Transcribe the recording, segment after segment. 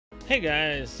Hey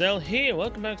guys, Cell here,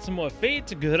 welcome back to some more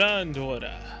Fate Grand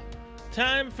Order.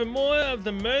 Time for more of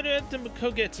the murder at the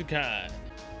Kogetsukan.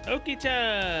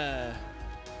 Okita!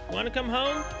 Wanna come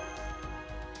home?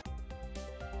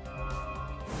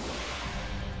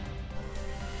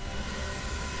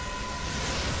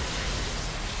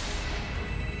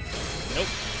 Nope.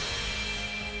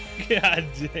 God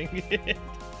dang it.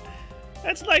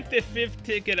 That's like the 5th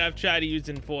ticket I've tried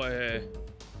using for her.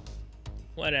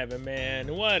 Whatever,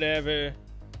 man. Whatever.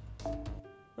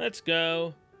 Let's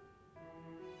go.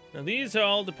 Now, these are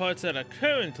all the parts that are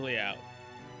currently out.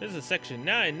 This is Section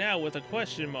 9 now with a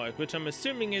question mark, which I'm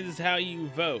assuming is how you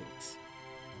vote.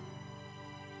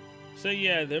 So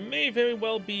yeah, there may very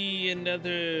well be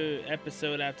another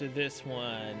episode after this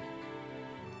one.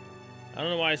 I don't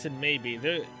know why I said maybe.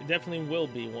 There definitely will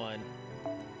be one.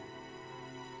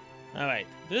 Alright,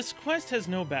 this quest has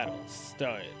no battles.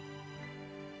 Start.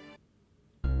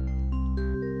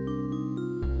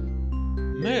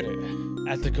 Murder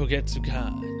at the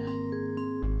Kogetsukan.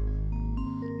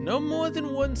 No more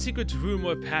than one secret room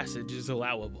or passage is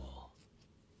allowable.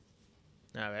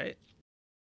 Alright.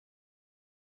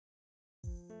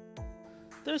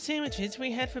 Those sandwiches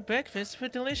we had for breakfast were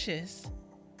delicious.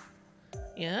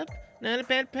 Yep, not a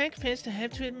bad breakfast, I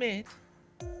have to admit.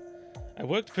 I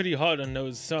worked pretty hard on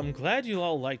those, so I'm glad you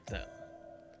all liked them.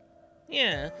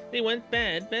 Yeah, they weren't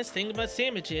bad. Best thing about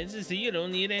sandwiches is that you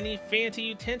don't need any fancy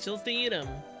utensils to eat them.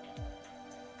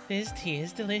 This tea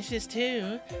is delicious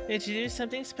too. Did you do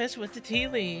something special with the tea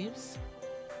leaves?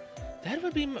 That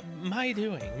would be my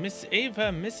doing. Miss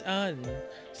Ava, Miss Unn,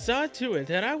 saw to it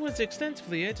that I was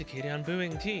extensively educated on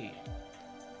brewing tea.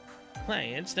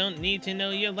 Clients don't need to know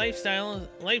your life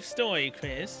story,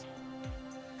 Chris.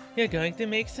 You're going to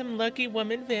make some lucky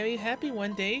woman very happy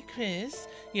one day, Chris.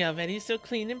 You're already so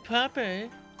clean and proper.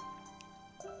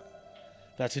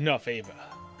 That's enough, Ava.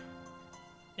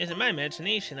 Is it my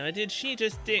imagination, or did she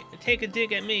just take a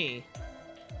dig at me?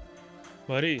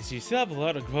 Maurice, you still have a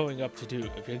lot of growing up to do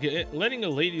if you're letting a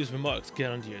lady's remarks get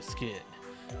under your skin.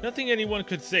 Nothing anyone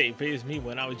could say fazed me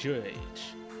when I was your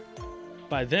age.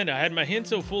 By then, I had my hands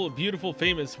so full of beautiful,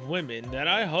 famous women that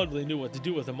I hardly knew what to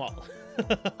do with them all.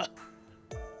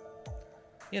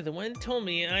 Yeah, the one told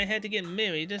me I had to get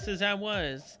married just as I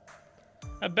was.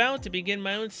 About to begin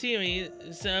my own series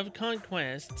of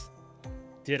conquests.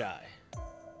 Did I?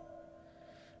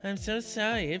 I'm so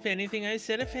sorry if anything I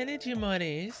said offended you,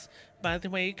 Maurice. By the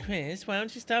way, Chris, why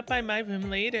don't you stop by my room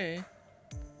later?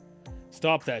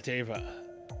 Stop that, Ava.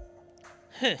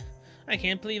 Huh. I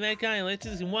can't believe that guy lets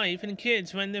his wife and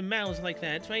kids run their mouths like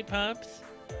that, right, Pops?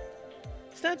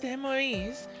 Stop that,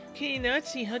 Maurice. Can you not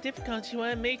see how difficult you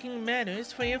are making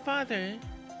matters for your father?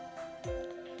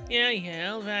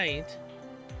 Yeah, alright.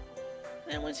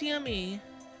 That was yummy.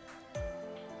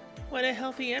 What a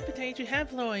healthy appetite you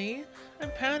have, Lori.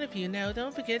 I'm proud of you. Now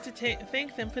don't forget to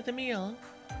thank them for the meal.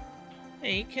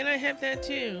 Hey, can I have that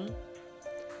too?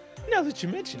 Now that you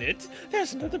mention it,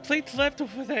 there's another plate left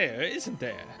over there, isn't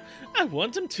there? I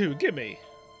want them too, gimme.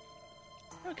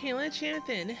 Okay, let's share it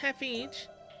then, half each.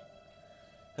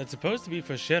 That's supposed to be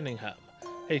for Sheringham.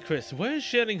 Hey Chris, where is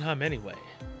Sheringham anyway?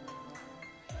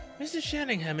 Mr.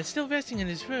 Sheringham is still resting in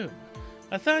his room.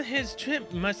 I thought his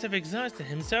trip must have exhausted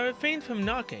him, so I refrained from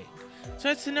knocking, so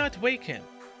as to not wake him.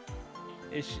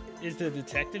 Is the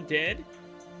detective dead?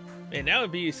 Man, that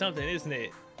would be something, isn't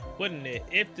it? Wouldn't it?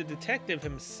 If the detective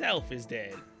himself is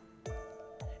dead.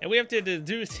 And we have to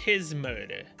deduce his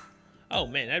murder. Oh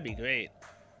man, that'd be great.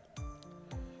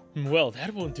 Well,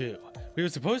 that won't do. We were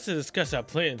supposed to discuss our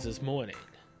plans this morning.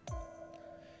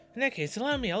 In that case,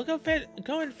 allow me. I'll go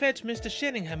and fetch Mr.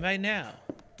 Sheringham right now.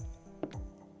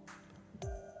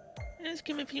 Ask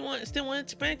him if he still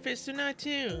wants breakfast or not,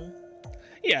 too.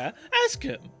 Yeah, ask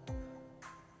him.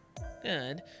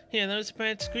 Good. Hear those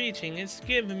brats screeching. It's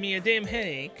giving me a damn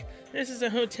headache. This is a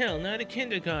hotel, not a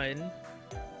kindergarten.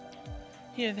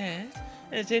 Hear that?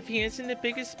 As if he isn't the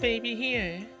biggest baby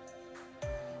here.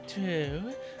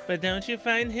 True, but don't you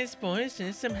find his voice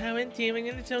is somehow endearing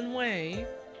in its own way?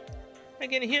 I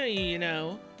can hear you, you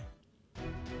know.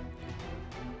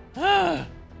 Ah!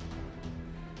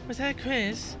 Was that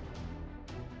Chris?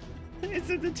 Is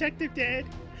the detective dead?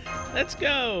 Let's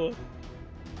go!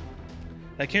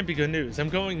 That can't be good news. I'm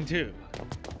going too.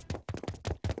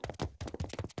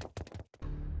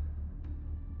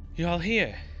 You all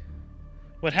here?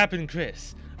 What happened,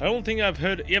 Chris? I don't think I've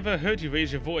ever heard you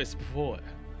raise your voice before.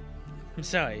 I'm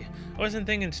sorry. I wasn't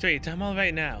thinking straight. I'm all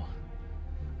right now.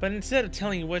 But instead of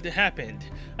telling you what happened,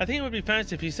 I think it would be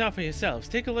faster if you saw for yourselves.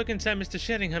 Take a look inside Mr.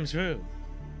 Sheringham's room.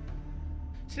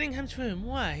 Sheringham's room?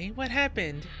 Why? What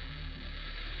happened?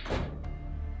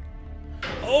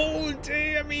 Oh,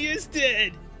 damn, he is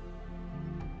dead.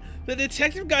 The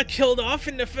detective got killed off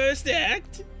in the first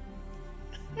act.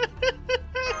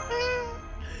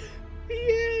 He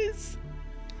is.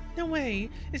 No way.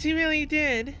 Is he really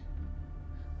dead?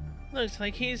 Looks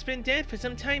like he's been dead for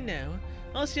some time now.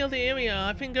 I'll seal the area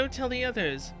off and go tell the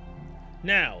others.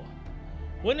 Now,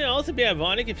 wouldn't it also be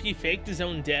ironic if he faked his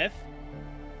own death?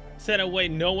 So that way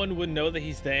no one would know that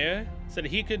he's there? So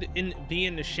that he could be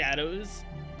in the shadows?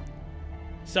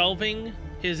 Solving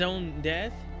his own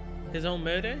death? His own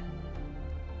murder?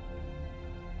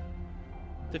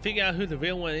 To figure out who the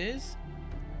real one is?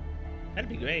 That'd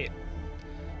be great.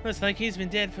 Looks like he's been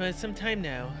dead for some time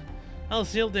now. I'll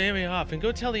seal the area off and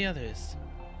go tell the others.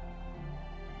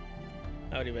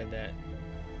 I already read that.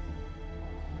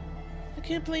 I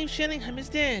can't believe Sheringham is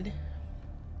dead.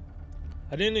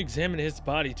 I didn't examine his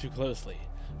body too closely,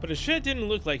 but it sure didn't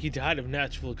look like he died of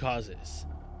natural causes.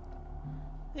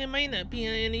 There might not be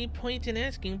any point in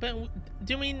asking, but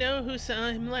do we know who saw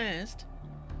him last?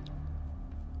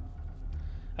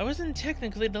 I wasn't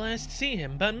technically the last to see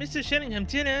him, but Mr. Sheringham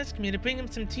did ask me to bring him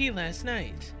some tea last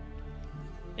night.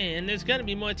 And there's gotta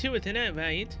be more to it than that,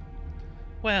 right?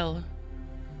 Well,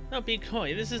 don't be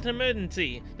coy, this is an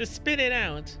emergency. Just spit it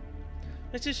out.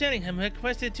 Mr. Sheringham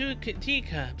requested 2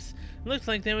 teacups. It looked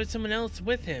like there was someone else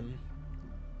with him.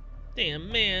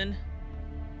 Damn, man.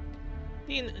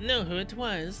 Do you know who it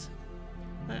was?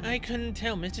 I couldn't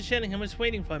tell. Mr. Sheringham was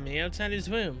waiting for me outside his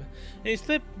room, and he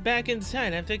slipped back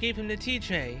inside after I gave him the tea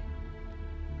tray.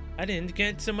 I didn't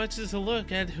get so much as a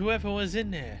look at whoever was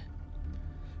in there.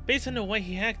 Based on the way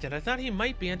he acted, I thought he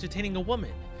might be entertaining a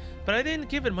woman, but I didn't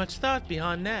give it much thought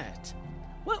beyond that.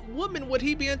 What woman would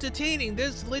he be entertaining?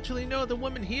 There's literally no other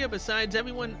woman here besides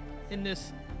everyone in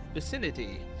this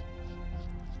vicinity.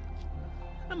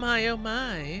 Oh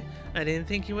my. I didn't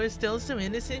think you were still so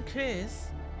innocent, Chris.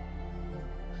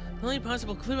 The only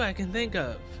possible clue I can think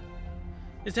of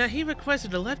is that he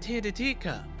requested a left-handed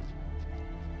teacup.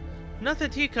 Not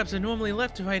that teacups are normally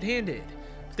left to right-handed,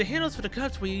 but the handles for the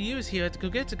cups we use here at the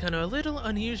Kogetsukan are a little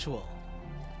unusual.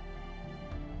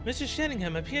 Mr.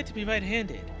 Sheringham appeared to be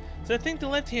right-handed, so I think the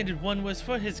left-handed one was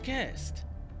for his guest.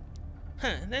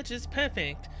 Huh, that's just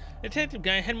perfect. The detective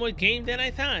guy had more game than I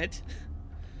thought.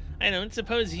 I don't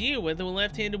suppose you were the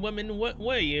left-handed woman,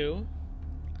 were you?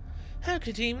 How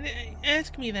could you even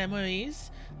ask me that,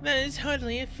 Maurice? That is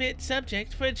hardly a fit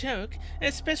subject for a joke,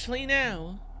 especially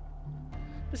now.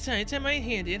 Besides, I'm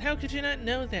right-handed. How could you not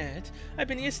know that? I've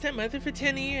been your stepmother for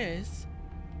 10 years.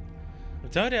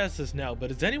 I'm sorry to ask this now,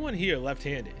 but is anyone here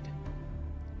left-handed?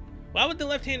 Why would the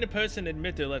left-handed person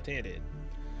admit they're left-handed?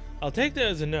 I'll take that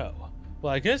as a no.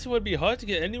 Well, I guess it would be hard to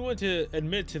get anyone to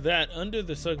admit to that under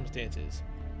the circumstances.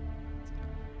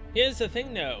 Here's the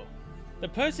thing, though. The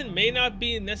person may not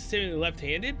be necessarily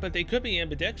left-handed, but they could be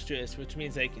ambidextrous, which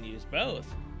means they can use both.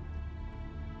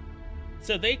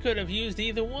 So they could have used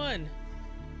either one.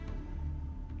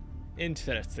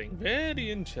 Interesting. Very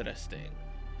interesting.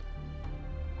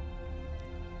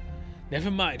 Never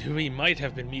mind who he might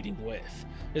have been meeting with.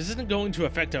 This isn't going to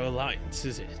affect our alliance,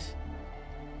 is it?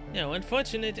 No,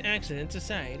 unfortunate accidents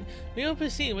aside, we will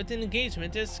proceed with the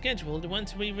engagement as scheduled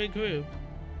once we regroup.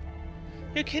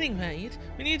 You're kidding, right?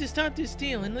 We need to stop this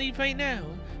deal and leave right now.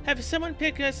 Have someone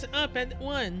pick us up at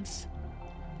once.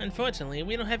 Unfortunately,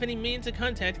 we don't have any means of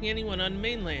contacting anyone on the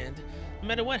mainland. No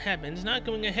matter what happens, not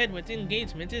going ahead with the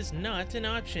engagement is not an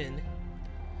option.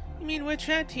 You mean we're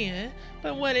trapped here?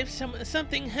 But what if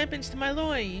something happens to my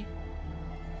Loi?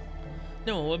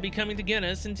 No one will be coming to get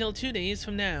us until 2 days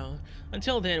from now.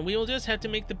 Until then, we will just have to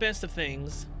make the best of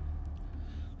things.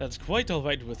 That's quite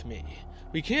alright with me.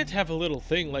 We can't have a little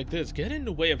thing like this get in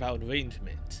the way of our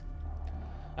arrangement.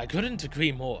 I couldn't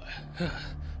agree more.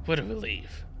 What a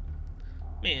relief.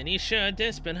 Man, you sure are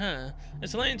desperate, huh?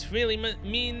 This alliance really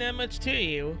mean that much to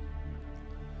you?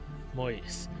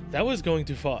 Maurice, that was going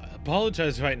too far.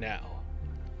 Apologize right now.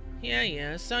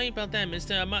 Yeah, sorry about that,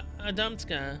 Mr.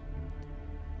 Adamska.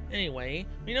 Anyway,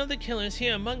 we know the killer's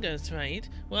here among us, right?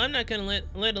 Well, I'm not gonna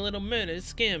let a little murder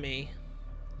scare me.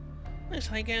 Looks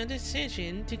like our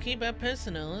decision to keep our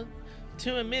personal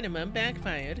to a minimum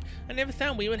backfired. I never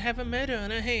thought we would have a murder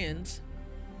on our hands.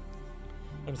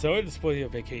 I'm sorry to spoil your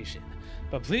vacation,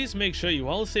 but please make sure you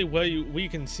all stay where we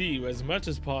can see you as much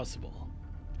as possible.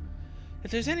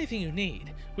 If there's anything you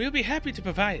need, we'll be happy to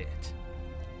provide it.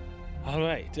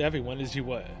 Alright, everyone as you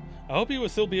were. I hope you will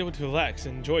still be able to relax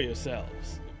and enjoy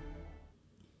yourselves.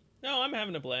 No, I'm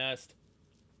having a blast.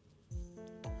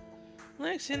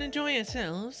 Relax and enjoy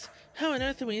yourselves? How on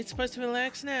earth are we supposed to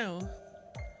relax now?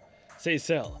 Say,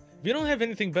 Cell, if you don't have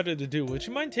anything better to do, would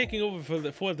you mind taking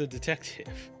over for the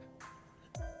detective?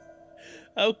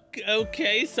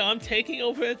 Okay, so I'm taking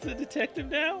over as the detective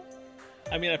now?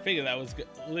 I mean, I figured that was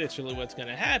literally what's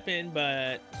gonna happen,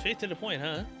 but straight to the point,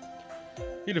 huh?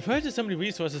 You devoted so many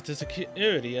resources to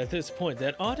security at this point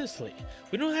that, honestly,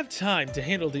 we don't have time to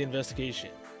handle the investigation.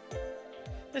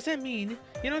 Does that mean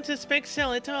you don't suspect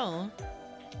Cell at all?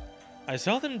 I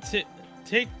saw them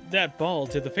take that ball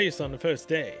to the face on the first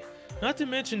day, not to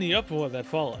mention the uproar that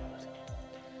followed.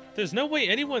 There's no way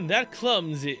anyone that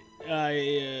clumsy,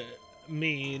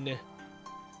 anyone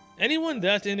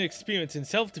that inexperienced in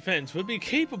self-defense would be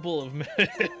capable of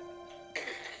murder.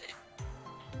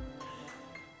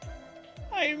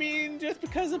 I mean, just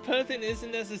because a person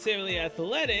isn't necessarily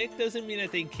athletic doesn't mean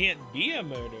that they can't be a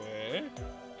murderer.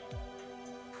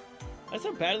 I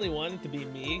so badly wanted to be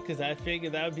me because I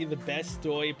figured that would be the best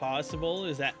story possible,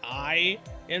 is that I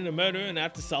am the murderer and I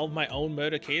have to solve my own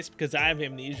murder case because I have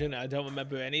amnesia and I don't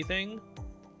remember anything.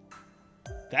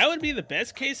 That would be the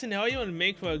best case scenario and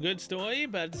make for a good story,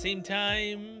 but at the same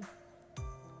time,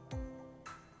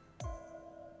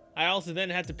 I also then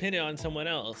had to pin it on someone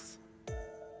else.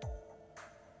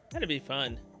 That'd be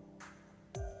fun.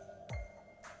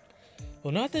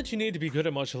 Well, not that you need to be good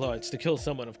at martial arts to kill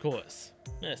someone, of course.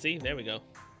 Yeah, see? There we go.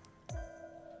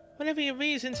 Whatever your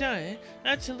reasons are, I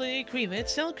absolutely agree that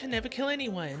Cell can never kill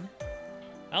anyone.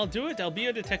 I'll do it. I'll be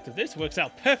a detective. This works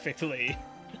out perfectly.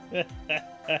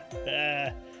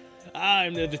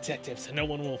 I'm the detective, so no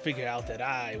one will figure out that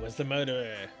I was the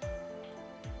murderer.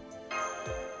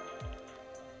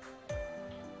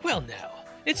 Well now,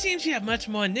 it seems you have much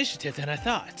more initiative than I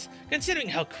thought, considering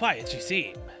how quiet you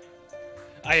seem.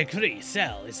 I agree,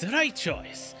 Cell is the right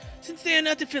choice. Since they are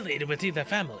not affiliated with either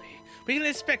family, we can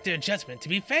expect their judgment to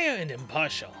be fair and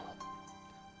impartial.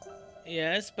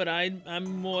 Yes, but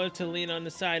I'm more to lean on the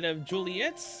side of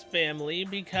Juliet's family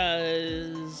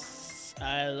because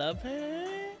I love her.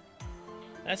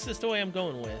 That's the story I'm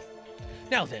going with.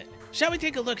 Now then, shall we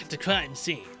take a look at the crime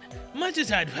scene? Much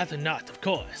as I'd rather not, of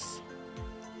course.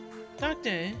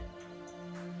 Doctor?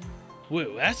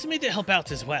 Wu asked me to help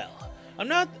out as well.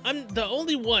 I'm the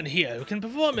only one here who can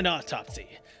perform an autopsy.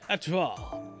 After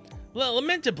all, well,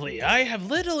 lamentably, I have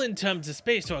little in terms of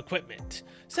space or equipment,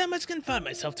 so I must confine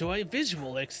myself to a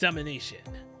visual examination.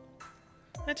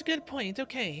 That's a good point.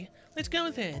 Okay, let's go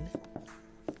then.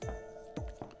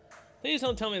 Please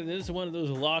don't tell me that this is one of those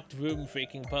locked room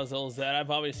freaking puzzles that I've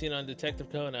always seen on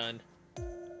Detective Conan.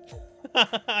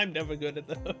 I'm never good at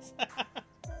those.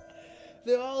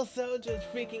 They're all so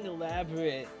just freaking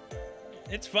elaborate.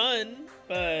 It's fun,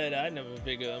 but I never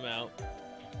figure them out.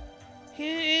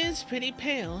 He is pretty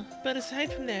pale, but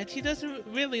aside from that, he doesn't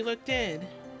really look dead.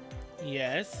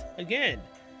 Yes, again,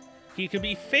 he could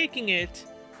be faking it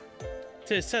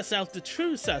to suss out the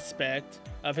true suspect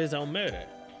of his own murder.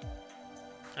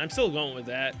 I'm still going with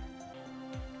that.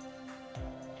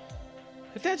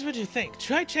 If that's what you think,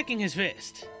 try checking his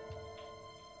wrist.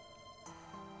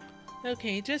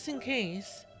 Okay, just in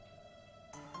case.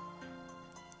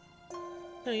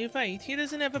 No, you're right, he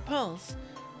doesn't have a pulse.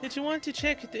 Did you want to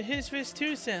check his wrist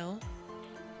too, Cell?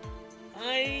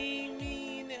 I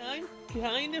mean, I'm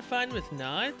kinda fine with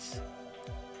not.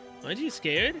 Aren't you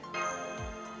scared?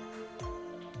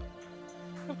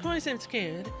 Of course I'm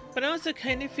scared, but I also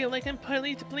kinda feel like I'm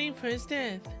partly to blame for his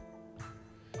death.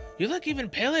 You look even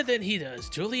paler than he does,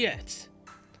 Juliet.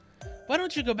 Why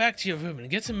don't you go back to your room and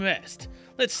get some rest?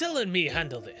 Let Cell and me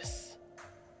handle this.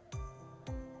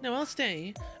 No, I'll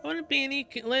stay. I wouldn't be any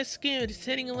less scared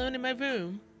sitting alone in my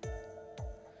room.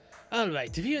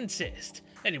 Alright, if you insist.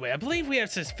 Anyway, I believe we have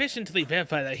sufficiently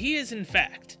verified that he is in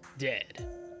fact dead.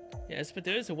 Yes, but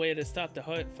there is a way to stop the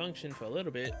heart function for a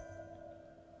little bit.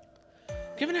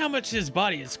 Given how much his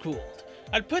body is cooled,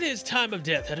 I'd put his time of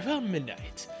death at around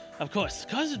midnight. Of course,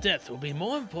 the cause of death will be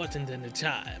more important than the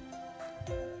time.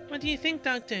 What do you think,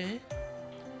 Doctor?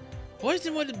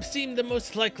 Poison would seem the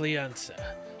most likely answer.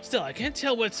 Still, I can't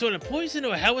tell what sort of poison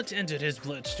or how it entered his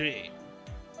bloodstream.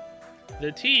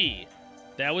 The tea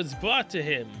that was brought to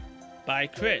him by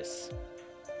Chris.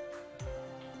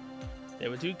 There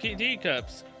were 2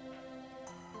 teacups.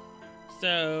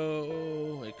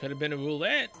 So, it could have been a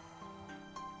roulette.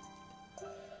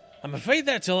 I'm afraid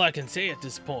that's all I can say at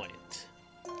this point.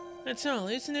 That's all.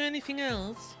 Isn't there anything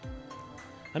else?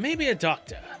 I may be a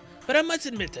doctor, but I must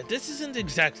admit that this isn't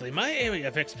exactly my area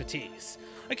of expertise.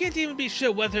 I can't even be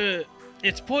sure whether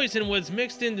its poison was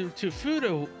mixed into food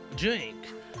or drink,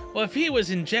 or if he was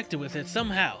injected with it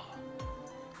somehow.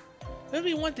 It would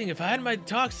be one thing if I had my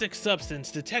toxic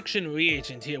substance detection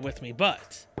reagent here with me,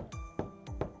 but...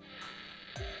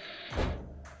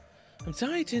 I'm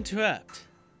sorry to interrupt.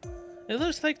 It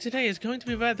looks like today is going to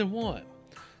be rather warm,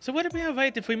 So would it be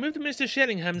alright if we moved to Mr.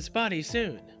 Sheddingham's body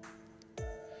soon?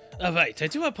 Alright, I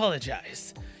do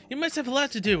apologize. You must have a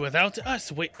lot to do without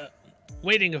us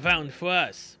waiting around for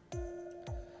us.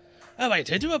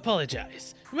 Alright, I do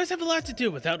apologize. You must have a lot to do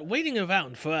without waiting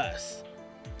around for us.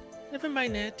 Never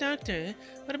mind that, Doctor.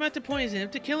 What about the poison?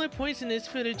 If the killer poisonous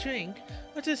food or drink,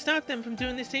 what's to stop them from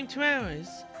doing the same 2 hours?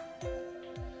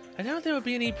 I doubt there will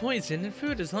be any poison in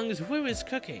food as long as Wu is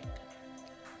cooking.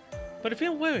 But if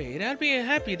you're worried, I'd be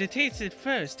happy to taste it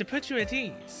first to put you at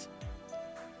ease.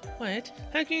 What?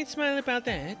 How can you smile about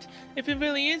that? If it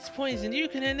really is poisoned, you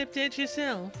could end up dead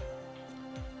yourself.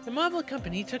 The Marvel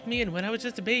Company took me in when I was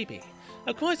just a baby.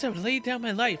 Of course I would lay down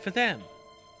my life for them.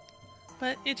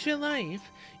 But it's your life.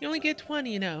 You only get one,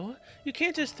 you know. You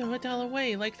can't just throw it all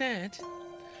away like that.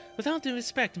 With all due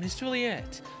respect, Miss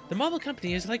Juliet, the Marvel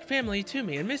Company is like family to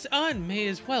me, and Miss Ann may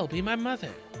as well be my mother.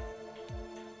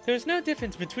 There is no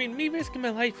difference between me risking my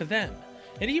life for them,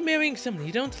 and you marrying someone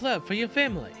you don't love for your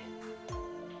family.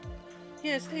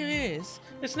 Yes, there is.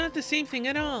 It's not the same thing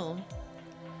at all.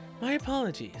 My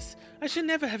apologies. I should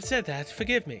never have said that.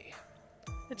 Forgive me.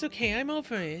 It's okay, I'm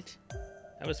over it.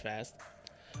 That was fast.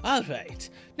 Alright,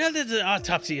 now that the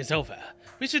autopsy is over,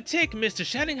 we should take Mr.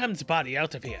 Sheddingham's body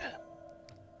out of here.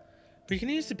 We can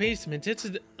use the basement. It's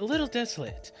a little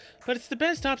desolate, but it's the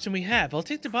best option we have. I'll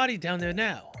take the body down there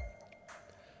now.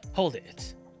 Hold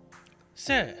it.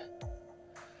 Sir,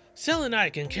 Cell and I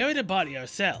can carry the body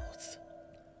ourselves.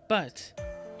 But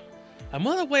I'm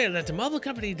well aware that the Marvel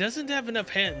Company doesn't have enough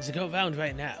hands to go around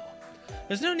right now.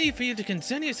 There's no need for you to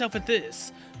concern yourself with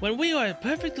this, when we are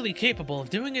perfectly capable of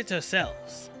doing it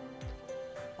ourselves.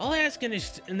 All I ask in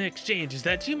exchange is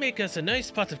that you make us a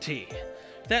nice pot of tea,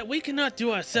 that we cannot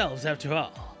do ourselves after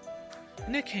all.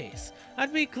 In that case,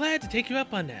 I'd be glad to take you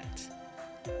up on that.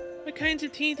 What kinds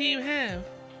of tea do you have?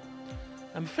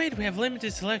 I'm afraid we have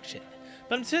limited selection,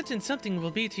 but I'm certain something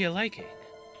will be to your liking.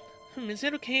 Is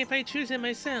it okay if I choose it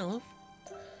myself?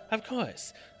 Of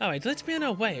course. Alright, let's be on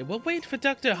our way. We'll wait for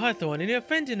Dr. Hawthorne and your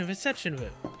friend in the reception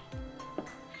room.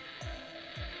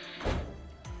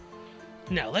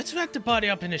 Now, let's wrap the body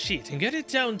up in a sheet and get it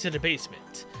down to the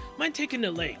basement. Mind taking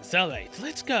the legs? Alright,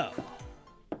 let's go.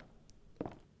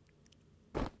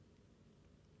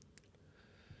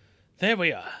 There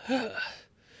we are.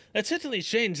 That certainly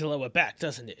strains the lower back,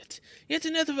 doesn't it? Yet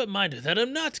another reminder that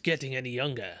I'm not getting any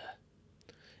younger.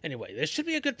 Anyway, there should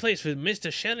be a good place for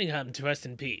Mr. Shellingham to rest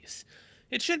in peace.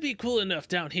 It should be cool enough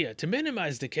down here to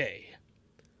minimize decay.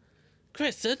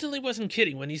 Chris certainly wasn't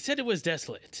kidding when he said it was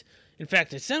desolate. In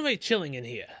fact, it's downright chilling in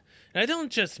here, and I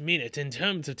don't just mean it in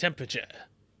terms of temperature.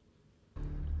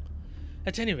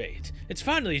 At any rate, it's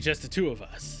finally just the 2 of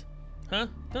us. Huh?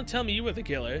 Don't tell me you were the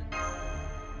killer.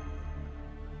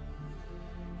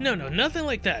 No, nothing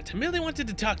like that. I merely wanted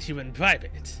to talk to you in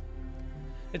private.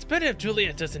 It's better if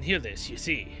Juliet doesn't hear this, you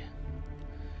see.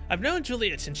 I've known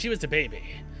Juliet since she was a baby.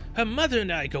 Her mother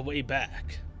and I go way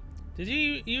back. Did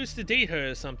you used to date her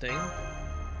or something?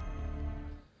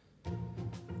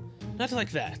 Not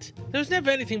like that. There was never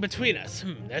anything between us.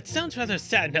 That sounds rather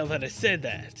sad now that I said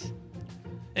that.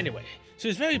 Anyway, she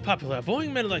was very popular.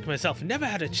 Boring men like myself never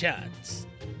had a chance.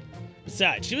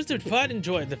 Besides, she was the pride and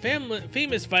joy of the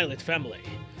famous Violet family.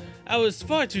 I was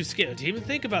far too scared to even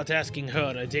think about asking her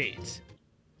on a date.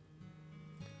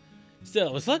 Still,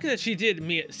 I was lucky that she did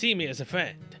see me as a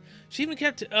friend. She even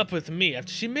kept up with me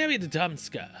after she married the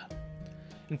Domska.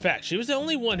 In fact, she was the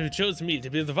only one who chose me to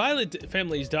be the Violet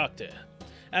family's doctor,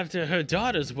 after her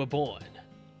daughters were born.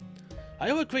 I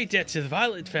owe a great debt to the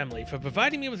Violet family for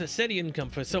providing me with a steady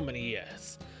income for so many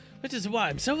years, which is why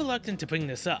I'm so reluctant to bring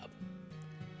this up.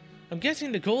 I'm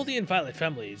guessing the Goldie and Violet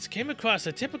families came across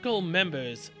the typical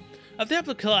members of their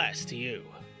class to you.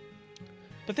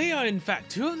 But they are in fact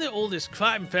 2 of the oldest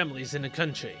crime families in the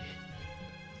country.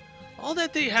 All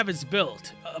that they have is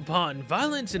built upon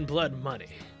violence and blood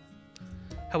money.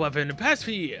 However, in the past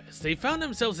few years, they found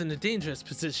themselves in a dangerous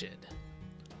position.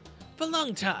 For a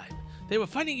long time, they were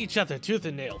fighting each other tooth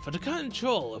and nail for the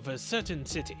control of a certain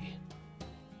city.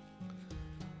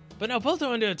 But now both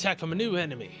are under attack from a new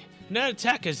enemy, and that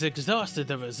attack has exhausted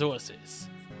their resources.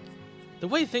 The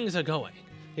way things are going,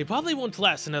 they probably won't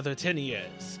last another 10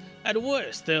 years. At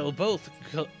worst, they'll both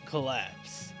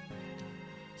collapse.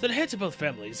 So the heads of both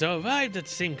families are arrived at the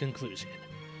same conclusion.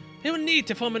 They will need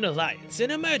to form an alliance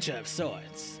and a merger of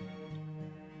sorts.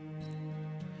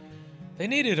 They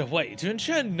needed a way to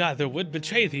ensure neither would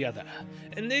betray the other,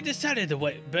 and they decided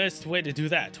the best way to do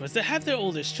that was to have their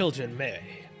oldest children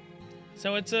marry.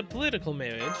 So it's a political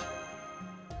marriage.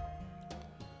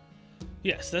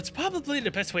 Yes, that's probably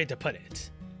the best way to put it.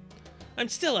 I'm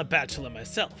still a bachelor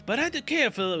myself, but I had to care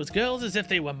for those girls as if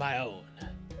they were my own.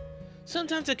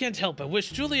 Sometimes I can't help but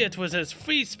wish Juliet was as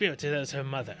free-spirited as her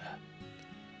mother.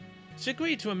 She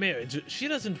agreed to a marriage she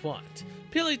doesn't want,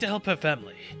 purely to help her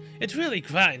family. It really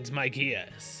grinds my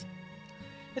gears.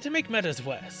 And to make matters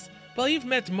worse, while you've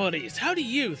met Maurice, how do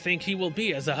you think he will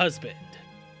be as a husband?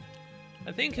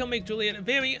 I think he'll make Juliet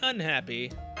very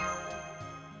unhappy.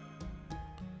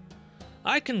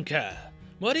 I concur.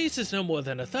 Maurice is no more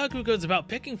than a thug who goes about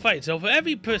picking fights over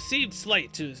every perceived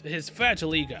slight to his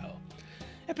fragile ego.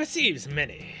 It perceives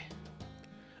many.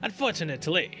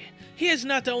 Unfortunately, he is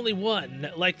not the only one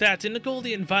like that in the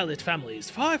Goldie and Violet families,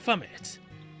 far from it.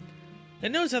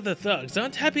 And those other thugs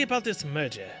aren't happy about this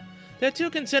merger. They're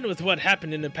too concerned with what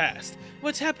happened in the past,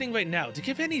 what's happening right now, to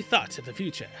give any thought to the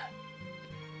future.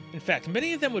 In fact,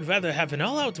 many of them would rather have an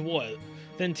all-out war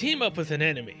than team up with an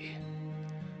enemy.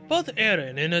 Both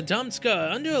Aaron and Adamska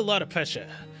are under a lot of pressure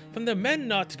from their men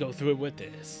not to go through with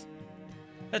this.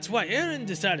 That's why Aaron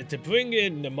decided to bring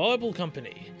in the Marble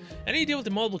Company. Any deal with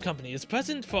the Marble Company is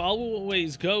present for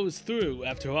always goes through,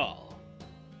 after all.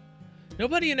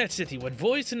 Nobody in that city would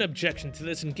voice an objection to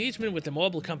this engagement with the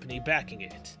Marble Company backing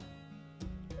it.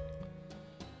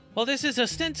 While this is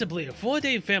ostensibly a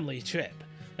 4-day family trip,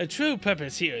 the true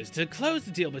purpose here is to close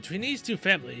the deal between these two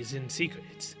families in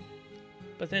secret.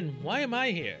 But then, why am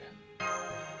I here?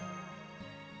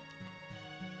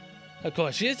 Of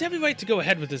course, she has every right to go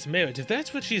ahead with this marriage if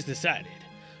that's what she's decided,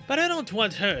 but I don't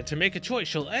want her to make a choice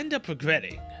she'll end up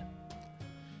regretting.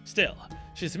 Still,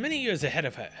 she's many years ahead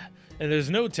of her, and there's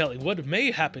no telling what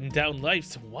may happen down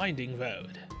life's winding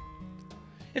road.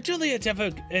 If Juliet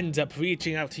ever ends up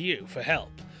reaching out to you for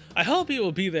help, I hope you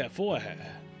will be there for her.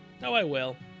 Oh, I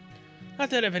will. Not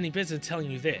that I have any business telling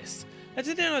you this, as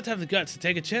I do not have the guts to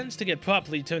take a chance to get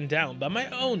properly turned down by my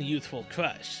own youthful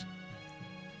crush.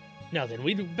 Now then,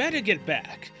 we'd better get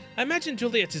back. I imagine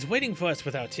Juliet is waiting for us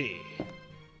with our tea.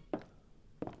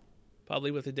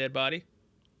 Probably with a dead body.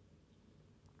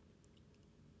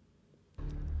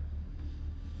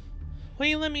 Will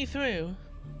you let me through?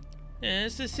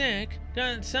 Just a sec.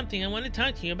 Got something I want to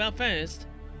talk to you about first.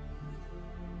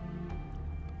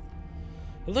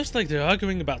 It looks like they're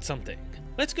arguing about something.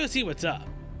 Let's go see what's up.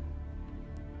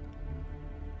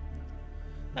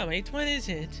 Alright, what is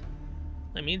it?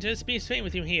 Let me just be straight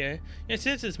with you here. Your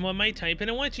sister's more my type, and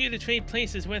I want you to trade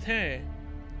places with her.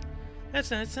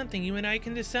 That's not something you and I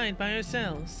can decide by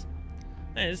ourselves.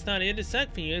 I just thought it'd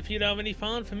suck for you if you'd already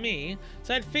fallen for me,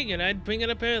 so I figured I'd bring it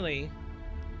up early.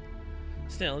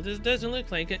 Still, this doesn't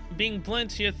look like it being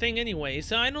blunt's your thing anyway,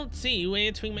 so I don't see you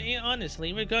answering me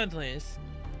honestly regardless.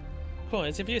 Of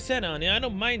course, if you're set on it, I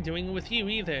don't mind doing it with you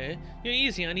either. You're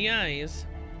easy on the eyes.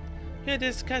 You're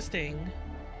disgusting.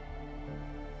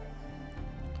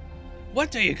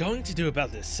 What are you going to do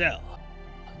about this cell?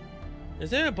 Is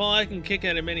there a ball I can kick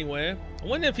at him anywhere? I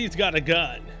wonder if he's got a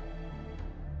gun.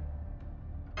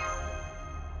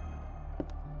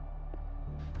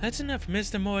 That's enough,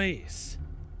 Mr. Maurice.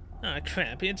 Aw,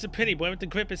 crap, it's a pretty boy with the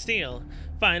grip of steel.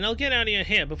 Fine, I'll get out of your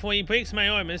hair before he breaks my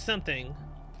arm or something.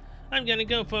 I'm gonna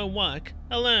go for a walk,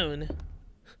 alone.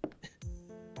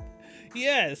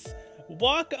 Yes,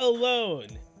 walk alone.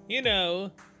 You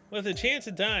know, with a chance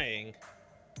of dying.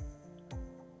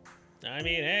 I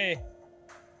mean, hey.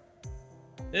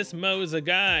 This Mo's a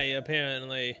guy,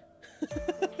 apparently.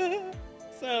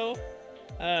 So,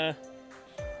 I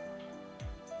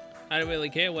don't really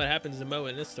care what happens to Mo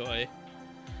in this story.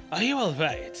 Are you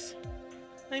alright?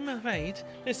 I'm alright.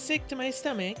 I'm sick to my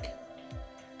stomach.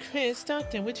 Chris,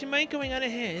 doctor, would you mind going on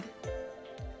ahead?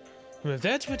 Well, if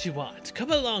that's what you want,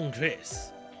 come along,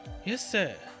 Chris. Yes,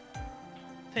 sir.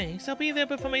 Thanks, I'll be there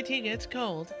before my tea gets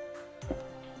cold.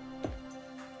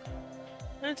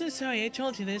 I'm so sorry I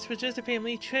told you this was just a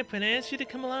family trip when I asked you to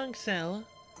come along, Sal.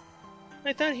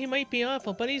 I thought he might be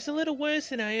awful, but he's a little worse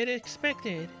than I had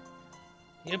expected.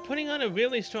 You're putting on a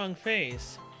really strong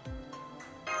face.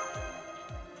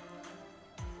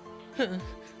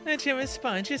 That's your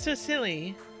response, you're so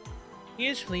silly.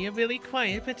 Usually you're really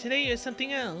quiet, but today you're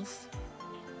something else.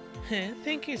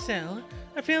 Thank you, Sal.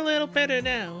 I feel a little better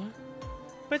now.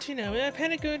 But you know, I've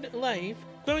had a good life.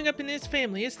 Growing up in this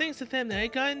family, it's thanks to them that I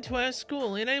got into our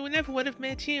school, and I never would have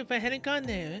met you if I hadn't gone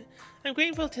there. I'm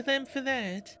grateful to them for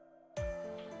that.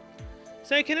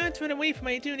 So I cannot run away from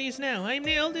my duties now. I'm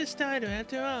the eldest daughter,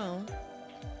 after all.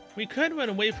 We could run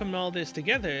away from all this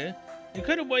together. We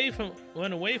could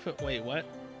run away from. Wait, what?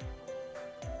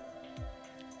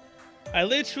 I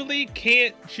literally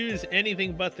can't choose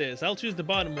anything but this. I'll choose the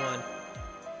bottom one.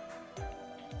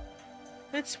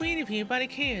 That's sweet of you, but I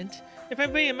can't. If I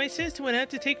ran, my sister would have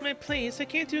to take my place. I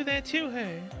can't do that to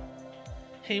her.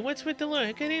 Hey, what's with the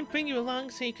look? I didn't bring you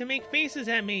along so you can make faces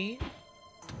at me.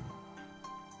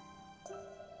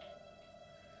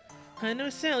 No,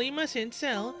 Cell, you mustn't.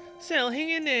 Cell, hang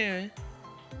in there.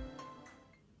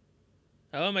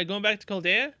 Oh, am I going back to cold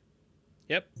air?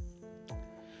 Yep.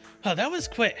 Oh, that was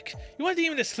quick. You weren't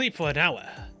even asleep for an hour.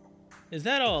 Is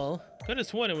that all? Could have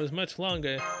sworn it was much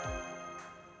longer.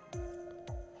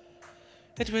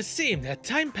 It would seem that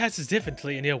time passes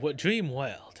differently in your dream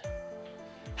world.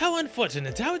 How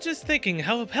unfortunate. I was just thinking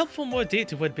how helpful more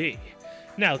data would be.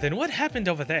 Now then, what happened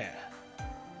over there?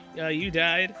 You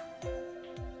died?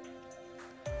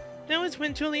 That was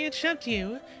when Juliet shoved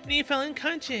you, and you fell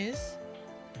unconscious.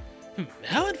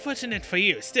 How unfortunate for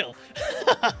you, still.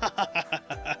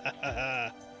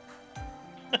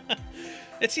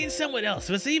 It seems someone else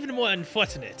was even more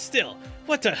unfortunate, still.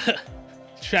 What a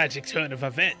tragic turn of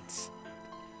events.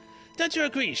 Don't you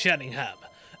agree, Shadingham?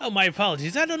 Oh, my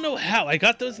apologies, I don't know how I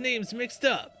got those names mixed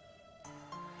up.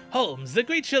 Holmes, the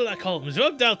great Sherlock Holmes,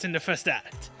 rubbed out in the first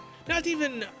act. Not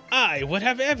even I would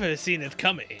have ever seen it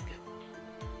coming.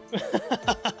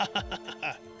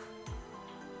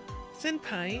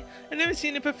 Senpai, I've never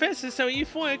seen a professor so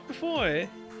euphoric before.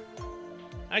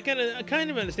 I kind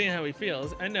of understand how he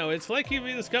feels. I know, it's like he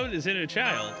rediscovered his inner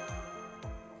child.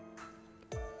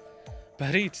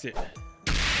 Baritsu.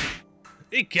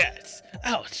 It gets.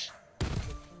 Ouch.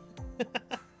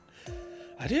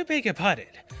 I do beg your pardon,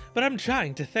 but I'm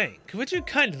trying to think. Would you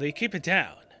kindly keep it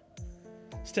down?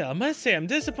 Still, I must say I'm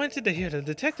disappointed to hear the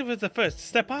detective was the first to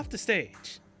step off the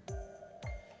stage.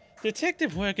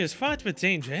 Detective work is fraught with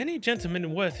danger. Any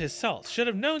gentleman worth his salt should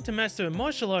have known to master a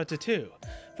martial art or two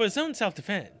for his own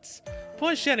self-defense.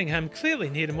 Poor Shadingham clearly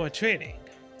needed more training.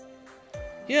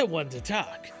 You're one to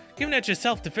talk, given that your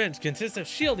self-defense consists of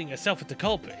shielding yourself with the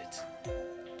culprit.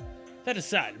 That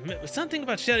aside, something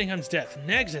about Shadingham's death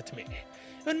nags at me.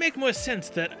 It would make more sense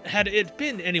that had it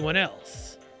been anyone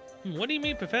else. What do you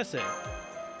mean, Professor?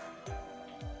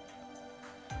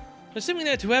 Assuming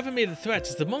that whoever made the threats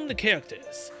is among the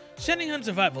characters, Shadingham's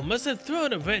arrival must have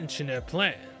thrown a wrench in their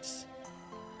plans.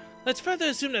 Let's further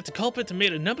assume that the culprit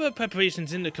made a number of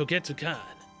preparations in the Kogetsukan.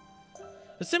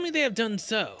 Assuming they have done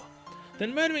so,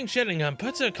 then murdering Shadingham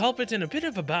puts the culprit in a bit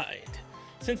of a bind,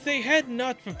 since they had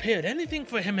not prepared anything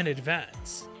for him in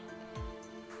advance.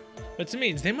 Which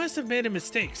means they must have made a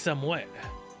mistake somewhere.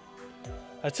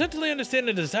 I certainly understand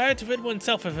the desire to rid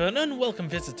oneself of an unwelcome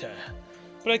visitor,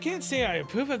 but I can't say I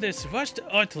approve of this rushed,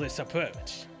 artless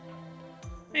approach.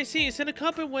 I see, so the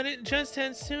culprit wouldn't just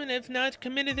as soon have not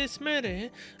committed this murder,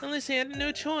 unless he had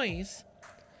no choice.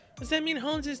 Does that mean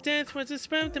Holmes' death was a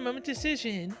spur-of-the-moment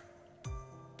decision?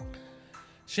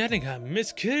 Shadingham,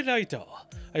 Miss Kirito,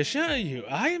 I assure you,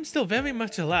 I am still very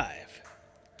much alive.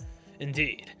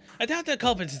 Indeed, I doubt the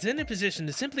culprit is in a position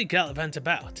to simply gallivant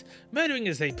about, murdering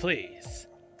as they please.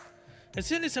 As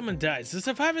soon as someone dies, the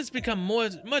survivors become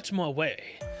much more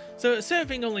wary, so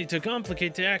serving only to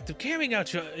complicate the act of carrying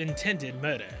out your intended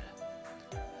murder.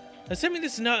 Assuming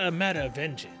this is not a matter of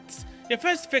vengeance, your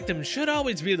first victim should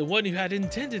always be the one you had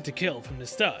intended to kill from the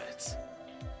start.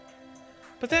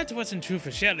 But that wasn't true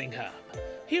for Shadingham.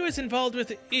 He was not involved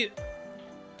with either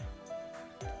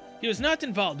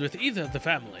of the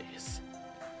families.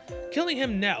 Killing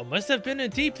him now must have been a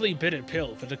deeply bitter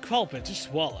pill for the culprit to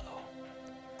swallow.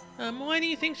 Why do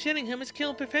you think Shadingham has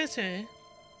killed Professor?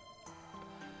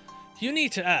 You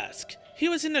need to ask. He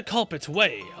was in the culprit's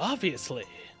way, obviously.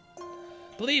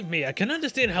 Believe me, I can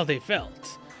understand how they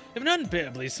felt. If an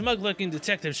unbearably smug-looking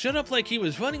detective showed up like he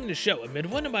was running the show amid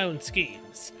one of my own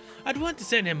schemes, I'd want to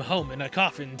send him home in a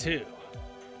coffin, too.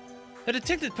 The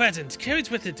detective's presence carries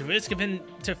with it the risk of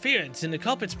interference in the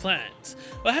culprit's plans,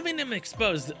 or having them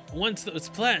exposed once those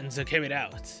plans are carried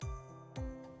out.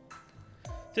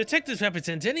 Detectives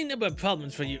represent any number of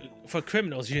problems for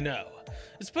criminals you know.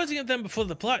 Disposing of them before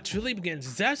the plot truly begins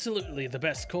is absolutely the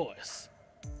best course.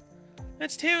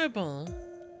 That's terrible.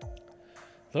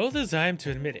 Loath as I am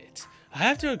to admit it, I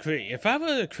have to agree, if I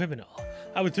were a criminal,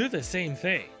 I would do the same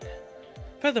thing.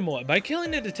 Furthermore, by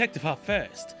killing the detective off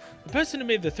first, the person who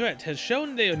made the threat has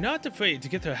shown they are not afraid to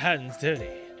get their hands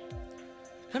dirty.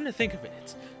 Come to think of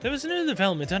it, there was no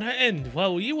development on our end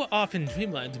while you were off in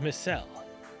Dreamland, Miss Cell.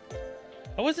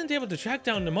 I wasn't able to track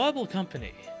down the marble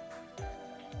company,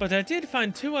 but I did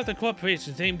find two other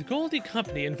corporations named Goldie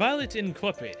Company and Violet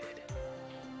Incorporated.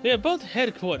 They are both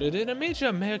headquartered in a major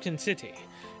American city,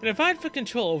 and have vied for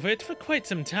control over it for quite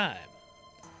some time.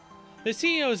 The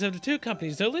CEOs of the two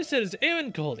companies are listed as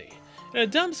Aaron Goldie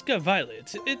and Adamska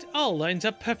Violet. It all lines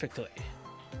up perfectly.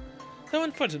 Though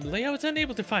unfortunately, I was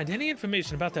unable to find any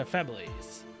information about their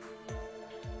families.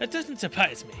 That doesn't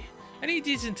surprise me. Any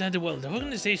decent underworld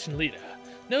organization leader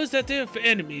knows that their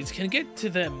enemies can get to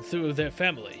them through their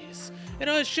families, and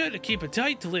are sure to keep a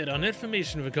tight lid on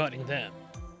information regarding them.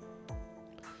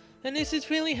 And this is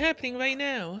really happening right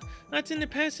now, not in the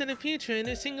past or the future in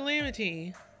a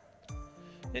singularity.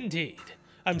 Indeed.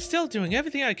 I'm still doing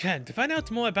everything I can to find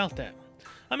out more about them.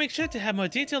 I'll make sure to have more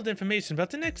detailed information about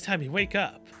the next time you wake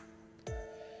up.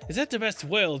 Is that the best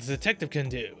world a detective can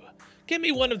do? Give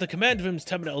me one of the command room's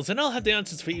terminals and I'll have the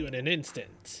answers for you in an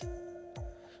instant.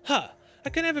 Huh, I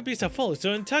could never be so foolish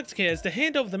or intoxicated as to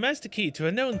hand over the master key to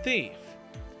a known thief.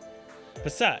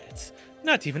 Besides,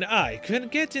 not even I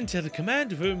could get into the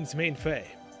command room's mainframe.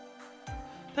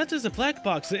 That is a black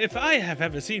box if I have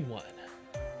ever seen one.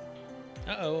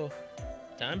 Uh-oh.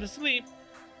 Time to sleep.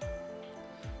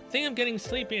 I think I'm getting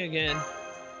sleepy again.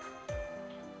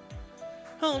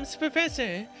 Holmes,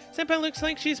 Professor, Senpai looks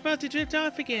like she's about to drift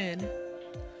off again.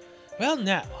 Well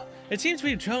now, it seems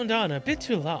we've droned on a bit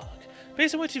too long.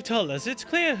 Based on what you've told us, it's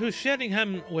clear who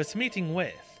Sheringham was meeting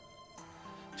with.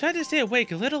 Try to stay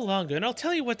awake a little longer and I'll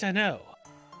tell you what I know.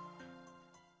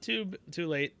 Too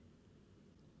late.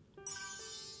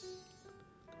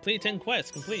 Complete 10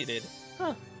 quests completed.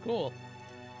 Huh, cool.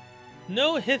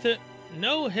 No hitherto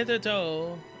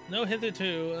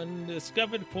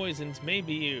undiscovered poisons may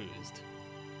be used.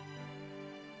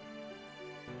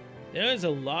 There's a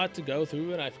lot to go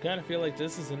through, and I kind of feel like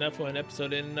this is enough for an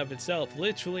episode in and of itself.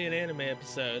 Literally an anime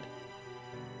episode.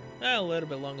 A little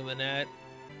bit longer than that.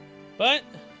 But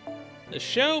the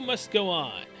show must go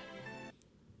on.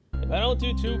 If I don't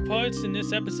do 2 parts in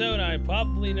this episode, I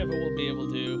probably never will be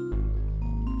able to.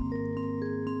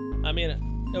 I mean,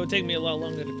 it would take me a lot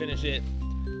longer to finish it.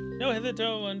 No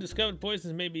hitherto undiscovered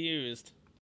poisons may be used.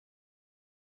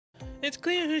 It's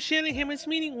clear who Sheringham was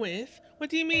meeting with. What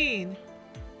do you mean?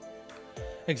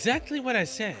 Exactly what I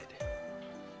said.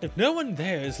 If no one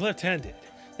there is left-handed,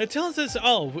 that tells us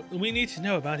all we need to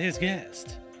know about his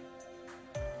guest.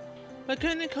 But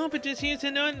couldn't a culprit just use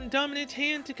a non-dominant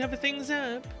hand to cover things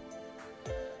up?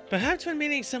 Perhaps when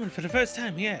meeting someone for the first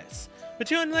time, yes. But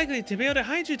you're unlikely to be able to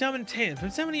hide your dominant hand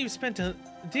from someone you've spent a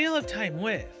deal of time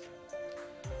with.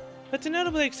 But the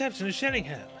notable exception is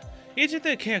Sheringham. Each of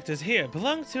the characters here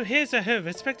belongs to his or her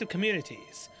respective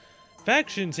communities.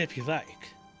 Factions, if you like.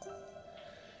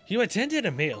 You attended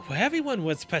a meal where everyone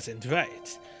was present,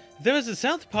 right? If there was a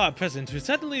southpaw present who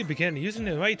suddenly began using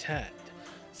the right hand,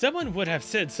 someone would have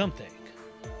said something.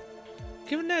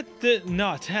 Given that did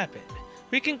not happen,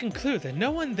 we can conclude that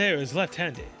no one there is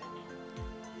left-handed.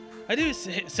 I do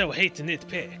so hate to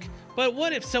nitpick, but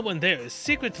what if someone there is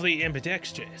secretly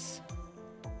ambidextrous?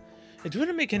 It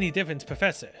wouldn't make any difference,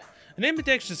 Professor. An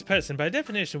ambidextrous person by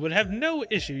definition would have no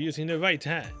issue using their right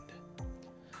hand.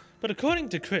 But according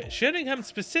to Chris, Sheringham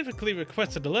specifically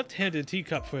requested a left-handed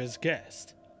teacup for his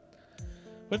guest.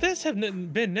 Would this have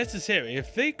been necessary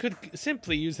if they could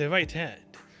simply use their right hand?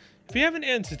 If you have an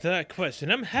answer to that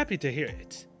question, I'm happy to hear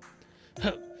it.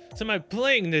 So my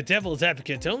playing the devil's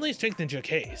advocate only strengthened your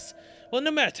case. Well,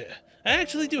 no matter. I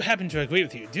actually do happen to agree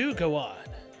with you. Do go on.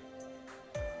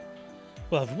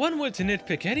 Well, if one were to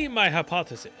nitpick any of my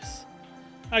hypotheses,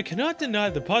 I cannot deny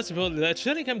the possibility that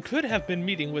Sheringham could have been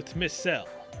meeting with Miss Cell.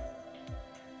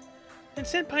 And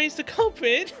Senpai is the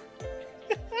culprit?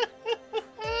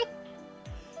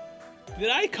 Did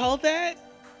I call that?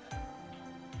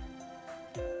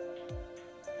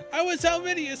 I was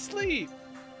already asleep.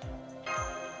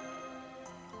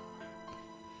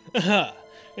 Aha,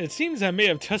 it seems I may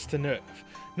have touched a nerve.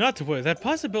 Not to worry, that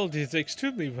possibility is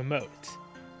extremely remote.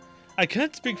 I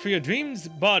cannot speak for your dream's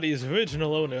body's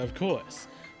original owner, of course,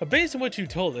 but based on what you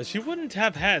told us, you wouldn't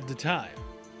have had the time.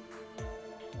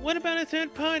 What about a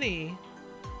third party?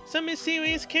 Some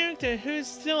mysterious character who is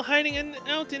still hiding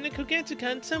out in the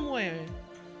Kogetsukan somewhere.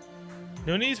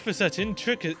 No need for such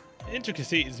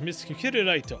intricacies, Miss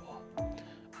Kiriraito.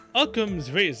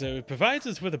 Occam's razor provides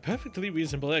us with a perfectly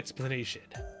reasonable explanation.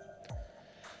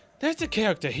 There's a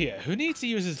character here who needs to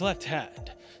use his left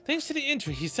hand, thanks to the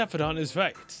injury he suffered on his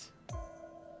right.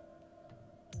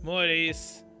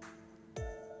 Maurice.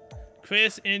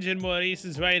 Chris injured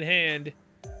Maurice's right hand,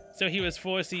 so he was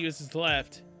forced to use his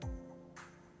left.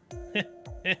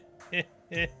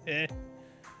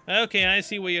 Okay, I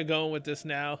see where you're going with this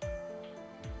now.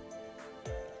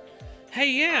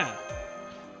 Hey, yeah!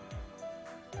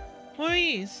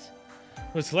 Maurice!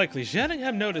 Most likely,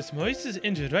 Sheringham noticed Maurice's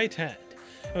injured right hand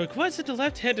and requested a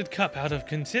left-handed cup out of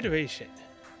consideration.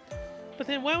 But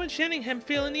then why would Sheringham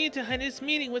feel a need to hide his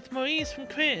meeting with Maurice from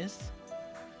Chris?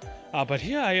 But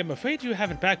here I am afraid you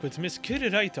have it backwards, Miss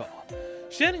Kiriraito.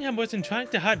 Sheringham wasn't trying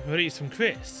to hide Maurice from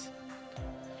Chris.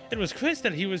 It was Chris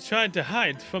that he was trying to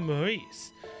hide from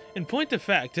Maurice. In point of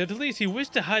fact, at least he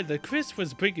wished to hide that Chris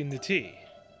was bringing the tea.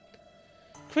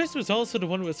 Chris was also the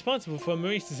one responsible for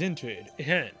Maurice's injured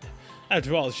hand,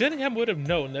 After all, Sheringham would have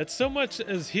known that so much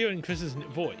as hearing Chris's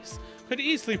voice could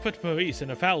easily put Maurice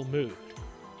in a foul mood.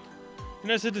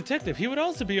 And as a detective, he would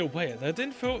also be aware that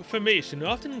information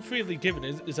often freely given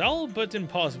is all but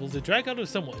impossible to drag out of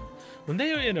someone when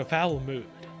they are in a foul mood.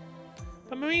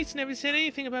 But Maurice never said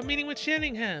anything about meeting with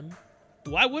Sheringham.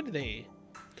 Why would they?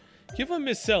 Given what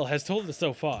Miss Cell has told us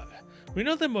so far, we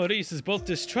know that Maurice is both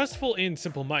distrustful and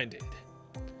simple-minded.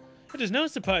 It is no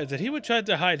surprise that he would try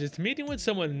to hide his meeting with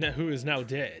someone who is now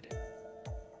dead.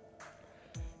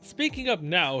 Speaking up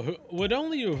now would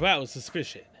only arouse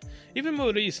suspicion. Even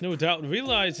Maurice no doubt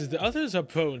realizes that others are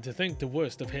prone to think the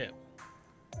worst of him.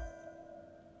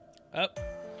 Oh,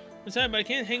 I'm sorry, but I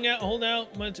can't hold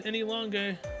out much any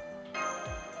longer.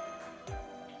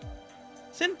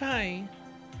 Senpai!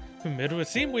 It would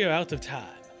seem we are out of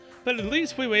time, but at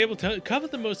least we were able to cover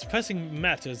the most pressing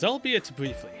matters, albeit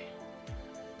briefly.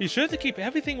 Be sure to keep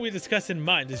everything we discuss in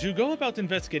mind as you go about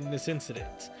investigating this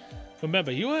incident.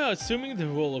 Remember, you are assuming the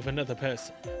role of another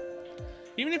person.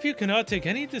 Even if you cannot take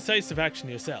any decisive action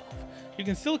yourself, you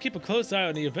can still keep a close eye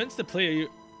on the events that play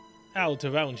out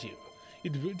around you.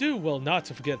 You do well not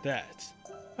to forget that.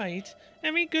 Right.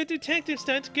 Every good detective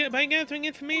starts by gathering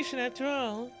information after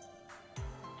all.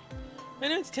 I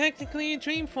know it's technically a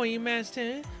dream for you,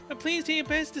 Master, but please do your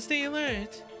best to stay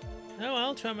alert. Oh,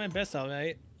 I'll try my best,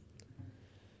 alright.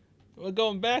 We're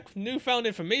going back with newfound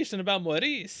information about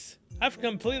Maurice. I've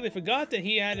completely forgot that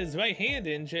he had his right hand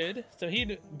injured, so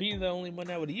he'd be the only one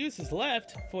that would use his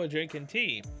left for drinking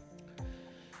tea.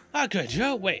 Ah, good, you're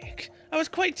awake. I was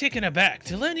quite taken aback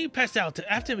to learn you passed out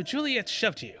after Juliet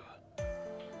shoved you.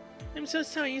 I'm so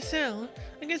sorry, Cell.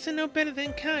 I guess I know better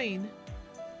than kind.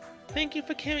 Thank you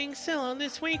for carrying Cell all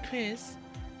this way, Chris.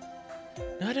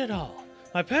 Not at all.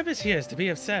 My purpose here is to be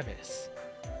of service.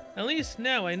 At least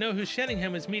now I know who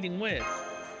Sheringham is meeting with.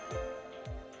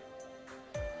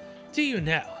 Do you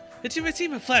now? Did you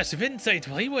receive a flash of insight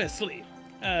while you were asleep?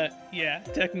 Yeah,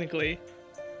 technically.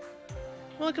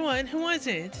 Well, go on, who was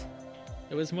it?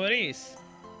 It was Maurice.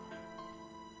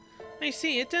 I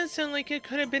see, it does sound like it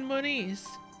could have been Maurice.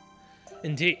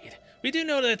 Indeed. We do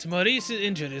know that Maurice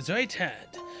injured his right hand,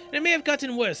 and it may have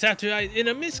gotten worse after in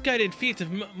a misguided feat of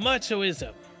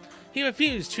machoism, he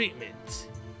refused treatment.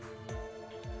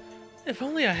 If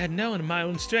only I had known my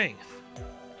own strength.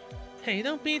 Hey,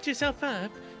 don't beat yourself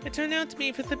up. It turned out to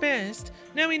be for the best.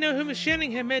 Now we know who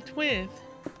Sheringham met with.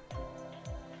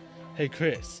 Hey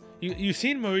Chris, you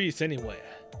seen Maurice anywhere?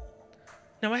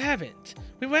 No, I haven't.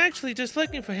 We were actually just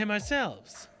looking for him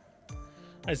ourselves.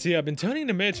 I see. I've been turning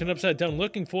the mansion upside down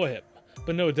looking for him,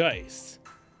 but no dice.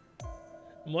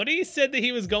 Maurice said that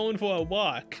he was going for a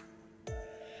walk.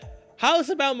 How's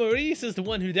about Maurice is the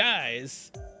one who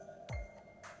dies?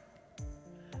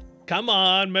 Come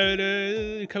on,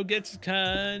 murder,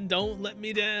 Kogetsukan, don't let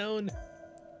me down.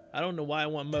 I don't know why I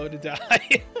want Mo to die.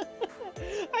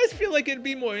 I just feel like it'd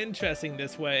be more interesting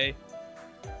this way.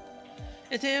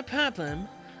 Is there a problem?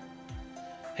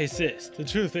 Hey sis, the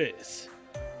truth is...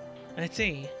 I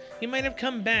see. You might have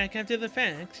come back after the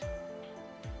fact.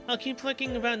 I'll keep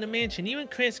looking around the mansion. You and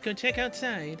Chris go check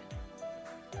outside.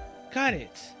 Got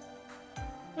it.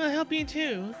 I'll help you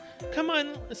too. Come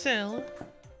on, Cell.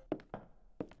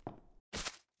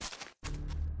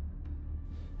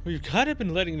 We've kind of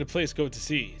been letting the place go to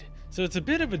seed, so it's a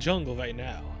bit of a jungle right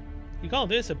now. You call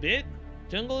this a bit?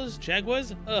 Jungles?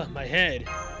 Jaguars? Ugh, my head.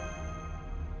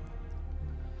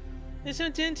 There's no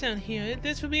dents out here.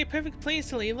 This would be a perfect place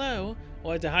to lay low.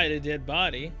 Or to hide a dead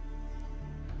body.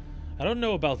 I don't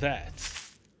know about that.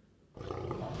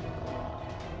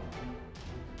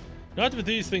 Not with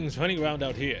these things running around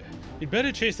out here. You'd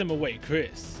better chase them away,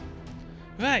 Chris.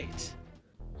 Right.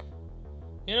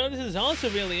 You know, this is also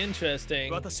really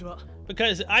interesting.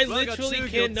 Because I literally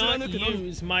cannot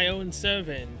use my own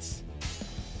servants.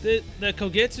 The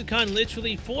Kogetsukan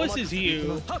literally forces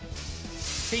you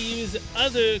to use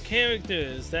other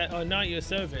characters that are not your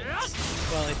servants.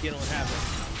 Well, if you don't have them.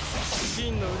 So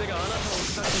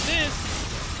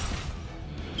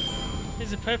this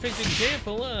is a perfect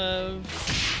example of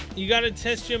you gotta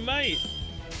test your might.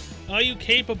 Are you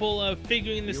capable of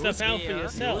figuring this stuff out for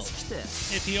yourself?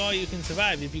 If you are, you can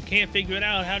survive. If you can't figure it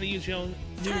out how to use your own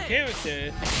new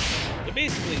character, you're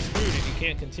basically screwed if you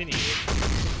can't continue.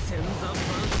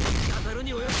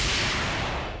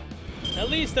 At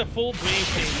least a full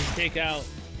briefing can take out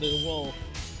the wolf.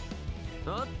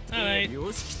 Alright,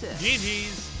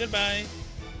 GG's, goodbye.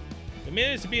 We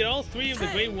managed to beat all three of the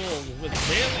Grey Wolves with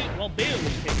barely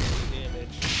taking any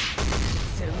damage.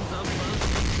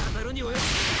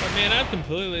 But man, I've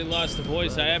completely lost the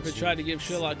voice I ever tried to give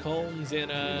Sherlock Holmes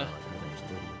in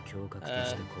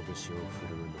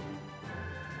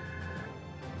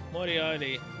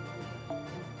Moriarty.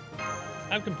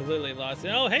 I'm completely lost.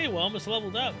 Oh, hey, we're almost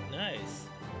leveled up. Nice.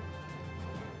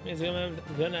 Means I'm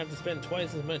gonna have to spend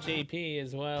twice as much AP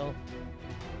as well.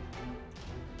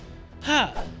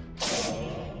 Ha!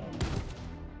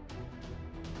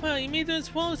 Wow, you made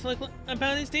those wolves look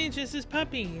about as dangerous as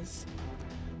puppies.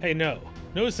 Hey, no.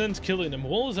 No sense killing them.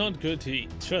 Wolves aren't good to eat.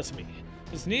 Trust me.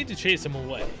 Just need to chase them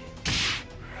away.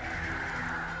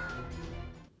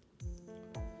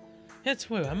 That's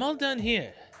where I'm all done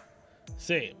here.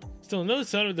 Same. Still no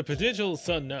sign of the potential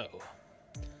son, no.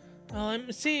 All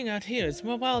I'm seeing out here is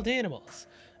more wild animals.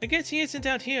 I guess he isn't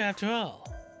out here after all.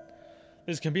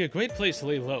 This can be a great place to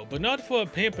lay low, but not for a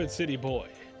pampered city boy.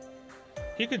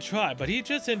 He could try, but he'd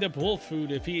just end up wolf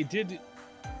food if he did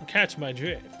catch my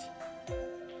drift.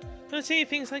 Don't say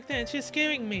things like that, you're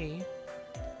scaring me.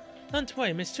 Don't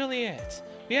worry, Miss Juliet.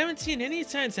 We haven't seen any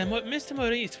signs that Mr.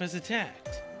 Maurice was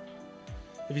attacked.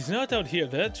 If he's not out here,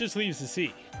 that just leaves the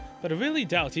sea. But I really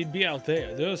doubt he'd be out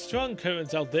there. There are strong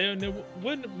currents out there, and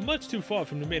we're much too far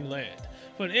from the mainland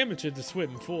for an amateur to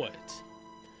swim for it.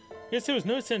 Guess there was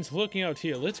no sense looking out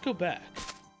here. Let's go back.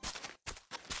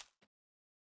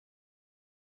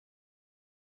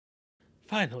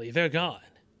 Finally, they're gone.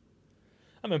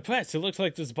 I'm impressed. It looks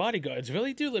like those bodyguards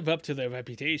really do live up to their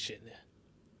reputation.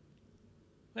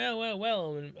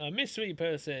 Well, a mystery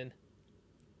person.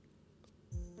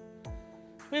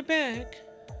 We're back.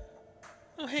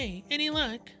 Oh hey, any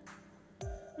luck?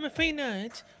 I'm afraid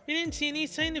not. We didn't see any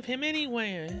sign of him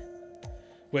anywhere.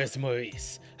 Where's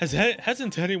Maurice?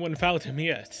 Hasn't anyone found him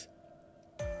yet?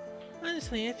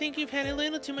 Honestly, I think you've had a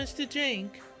little too much to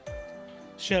drink.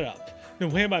 Shut up. No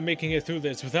way am I making it through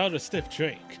this without a stiff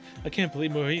drink. I can't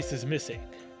believe Maurice is missing.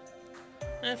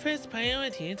 Our first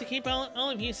priority is to keep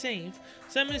all of you safe,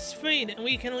 so I'm afraid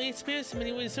we can only spare so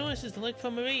many resources to look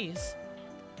for Maurice.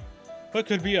 What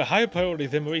could be a higher priority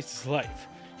than Maurice's life?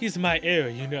 He's my heir,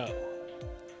 you know.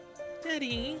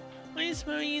 Daddy, why is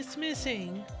Maurice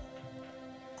missing?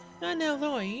 Not now,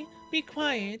 Lori. Be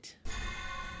quiet.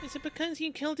 Is it because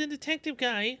you killed a detective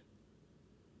guy?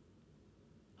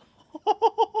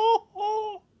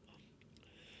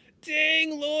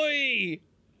 Dang, Lori!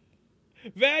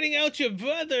 Ratting out your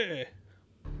brother!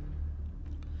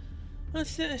 Don't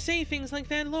say things like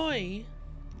that, Lori.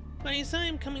 But I saw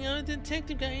him coming out of the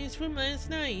detective guy's room last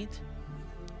night.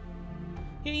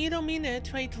 You don't mean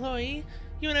that, right, Lori?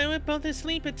 You and I were both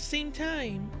asleep at the same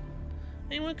time.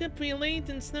 I woke up real late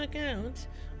and snuck out.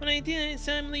 When I did, I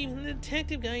saw him leaving the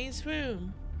detective guy's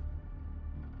room.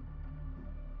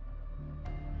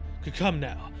 Come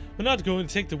now. We're not going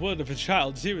to take the word of a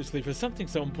child seriously for something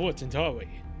so important, are we?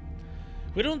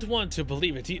 We don't want to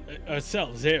believe it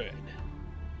ourselves, Aaron.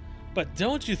 But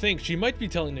don't you think she might be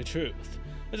telling the truth?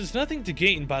 There's nothing to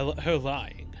gain by her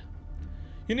lying.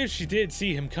 Even if she did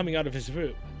see him coming out of his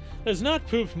room, there's not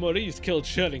proof Maurice killed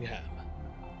Sheringham.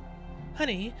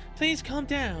 Honey, please calm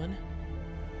down.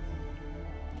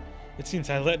 It seems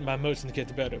I let my emotions get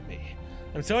the better of me.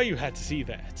 I'm sorry you had to see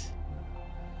that.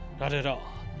 Not at all.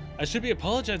 I should be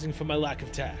apologizing for my lack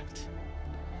of tact.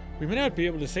 We may not be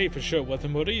able to say for sure whether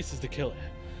Maurice is the killer,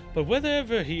 but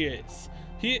wherever he is,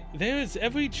 there is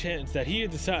every chance that he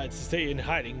decides to stay in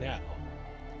hiding now.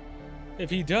 If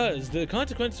he does, the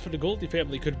consequences for the Goldie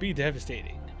family could be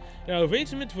devastating, and our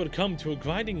arrangement would come to a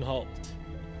grinding halt.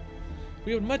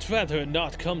 We would much rather it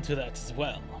not come to that as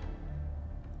well.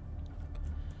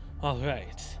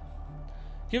 Alright.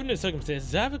 Given the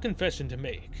circumstances, I have a confession to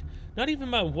make. Not even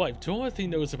my wife, Dorothy,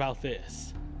 knows about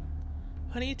this.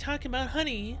 What are you talking about,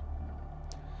 honey?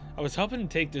 I was hoping to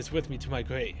take this with me to my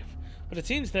grave, but it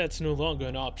seems that's no longer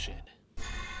an option.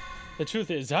 The truth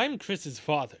is, I'm Chris's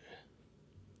father.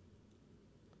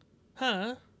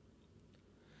 Huh?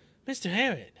 Mr.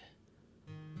 Heron.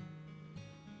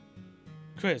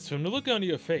 Chris, from the look on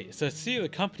your face, I see the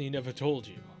company never told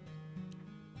you.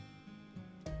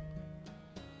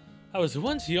 I was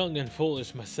once young and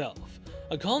foolish myself.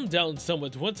 I calmed down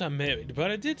somewhat once I'm married,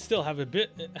 but I did still have a bit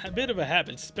of a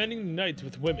habit spending the night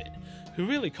with women who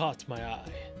really caught my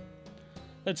eye.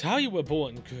 That's how you were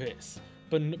born, Chris,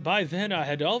 but by then I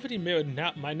had already married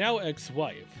my now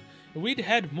ex-wife, and we'd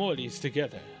had Mortys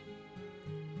together.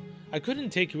 I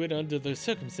couldn't take you in under those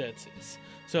circumstances,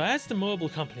 so I asked the mobile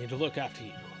company to look after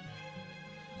you.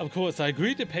 Of course, I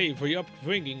agreed to pay for your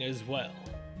upbringing as well.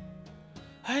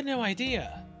 I had no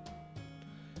idea.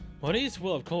 Maurice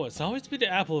will, of course, always be the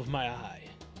apple of my eye.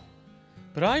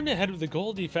 But I'm the head of the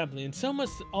Goldie family and so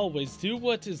must always do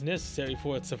what is necessary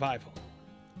for its survival.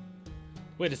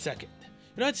 Wait a second.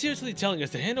 You're not seriously telling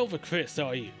us to hand over Chris,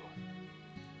 are you?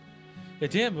 You're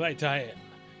damn right I am.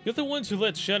 You're the ones who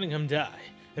let Sheringham die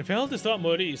and failed to stop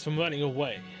Maurice from running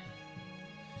away.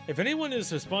 If anyone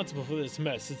is responsible for this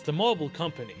mess, it's the mobile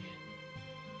company.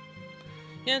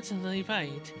 You're absolutely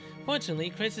right. Fortunately,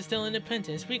 Chris is still an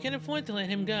apprentice. We can afford to let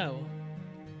him go.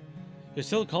 You're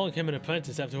still calling him an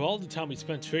apprentice after all the time we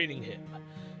spent training him.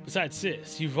 Besides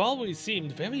this, you've always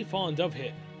seemed very fond of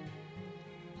him.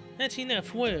 That's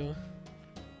enough, woo.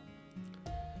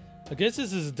 I guess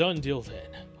this is a done deal then.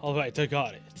 Alright, I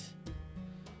got it.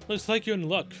 Looks like you're in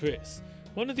luck, Chris.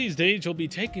 One of these days you'll be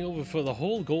taking over for the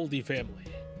whole Goldie family.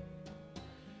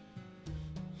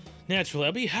 Naturally,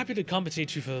 I'll be happy to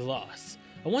compensate you for the loss.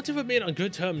 I want to remain on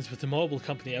good terms with the mobile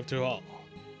company after all.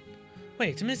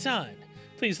 Wait, Miss An,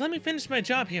 please let me finish my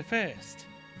job here first.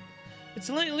 It's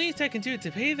the least I can do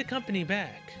to pay the company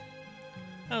back.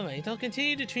 Alright, I'll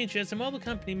continue to treat you as a mobile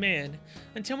company man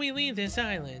until we leave this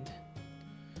island.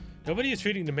 Nobody is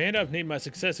treating the man I've named my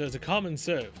successor as a common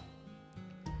serf.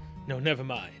 No, never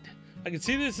mind. I can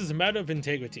see this as a matter of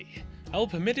integrity. I will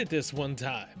permit it this one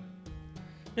time.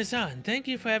 Miss An, thank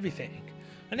you for everything.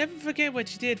 I'll never forget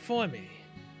what you did for me.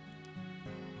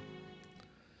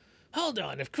 Hold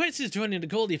on, if Chris is joining the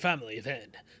Goldie family then,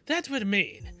 that would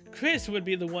mean Chris would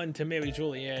be the one to marry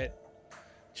Juliet.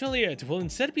 Juliet will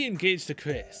instead be engaged to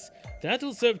Chris. That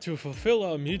will serve to fulfill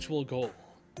our mutual goal.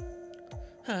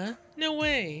 Huh? No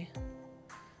way.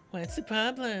 What's the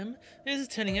problem? This is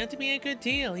turning out to be a good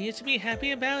deal. You should be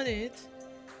happy about it.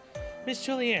 Miss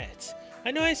Juliet,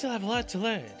 I know I still have a lot to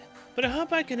learn, but I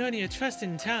hope I can earn your trust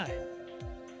in time.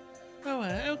 Oh,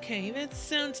 okay, that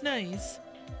sounds nice.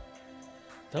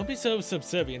 Don't be so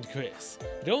subservient, Chris.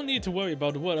 You don't need to worry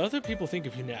about what other people think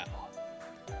of you now.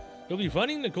 You'll be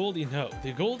running the Goldie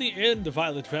the Goldie and the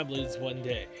Violet families one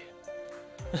day.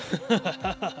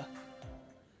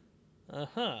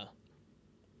 Uh-huh.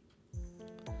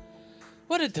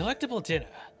 What a delectable dinner.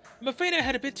 I'm afraid I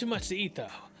had a bit too much to eat, though.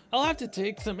 I'll have to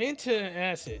take some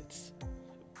antacids.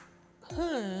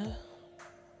 Huh.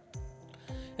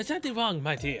 There's nothing wrong,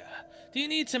 my dear. Do you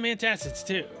need some antacids,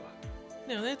 too?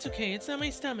 No, that's okay. It's not my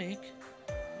stomach.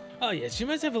 Oh, yes, you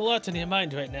must have a lot on your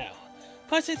mind right now.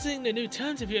 Processing the new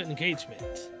terms of your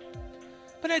engagement.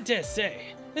 But I dare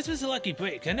say, this was a lucky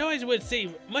break. I know I would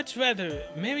say much rather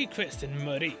marry Chris than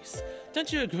Maurice.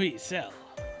 Don't you agree, Cell?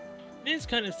 It is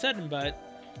kind of sudden, but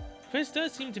Chris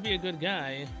does seem to be a good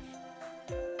guy.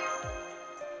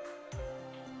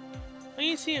 Are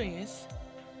you serious?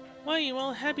 Why are you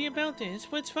all happy about this?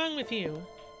 What's wrong with you?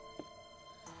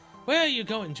 Where are you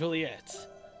going, Juliet?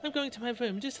 I'm going to my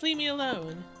room. Just leave me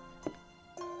alone.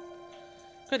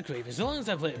 Good grief, as long as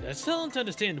I've lived, I still don't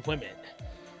understand women.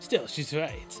 Still, she's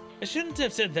right. I shouldn't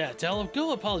have said that. I'll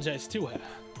go apologize to her.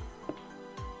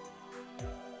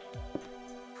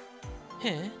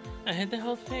 Huh? I heard the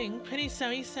whole thing. Pretty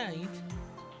sorry sight.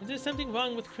 Is there something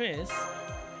wrong with Chris?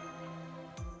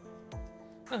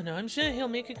 Oh no, I'm sure he'll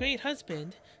make a great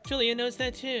husband. Julia knows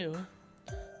that too.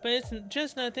 But it's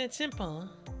just not that simple.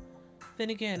 Then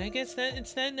again, I guess that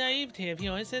it's that naivety of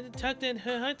yours that tugged at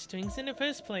her heartstrings in the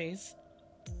first place.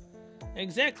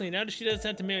 Exactly, now that she doesn't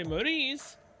have to marry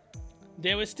Maurice,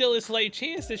 there was still a slight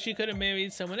chance that she could have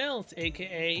married someone else,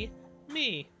 aka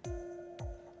me.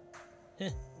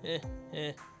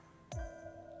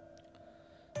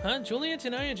 Huh? Juliet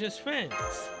and I are just friends.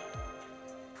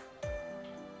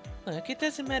 Look, it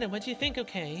doesn't matter what you think,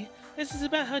 okay? This is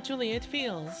about how Juliet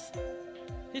feels.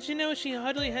 Did you know she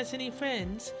hardly has any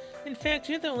friends? In fact,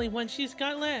 you're the only one she's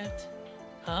got left.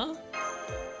 Huh?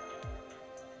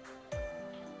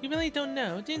 You really don't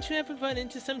know? Didn't you ever run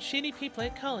into some shady people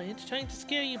at college trying to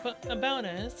scare you about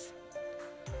us?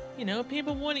 You know,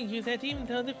 people warning you that even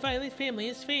though the Violet family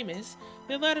is famous,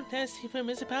 there are a lot of nasty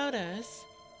rumors about us.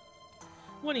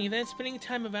 Warning you that spending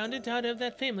time around a daughter of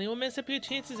that family will mess up your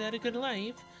chances at a good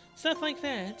life. Stuff like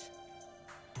that.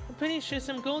 I'm pretty sure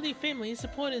some Goldie family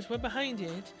supporters were behind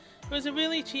it. It was a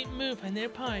really cheap move on their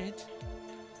part.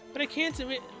 But I can't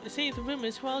say the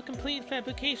rumors were all complete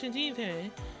fabrications either.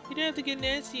 You do have to get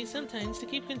nasty sometimes to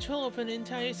keep control over an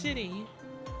entire city.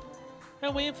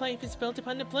 Our way of life is built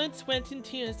upon the blood, sweat, and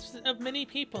tears of many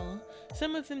people,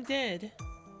 some of them dead.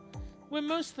 We're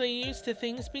mostly used to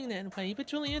things being that way, but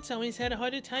Juliet's always had a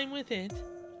harder time with it.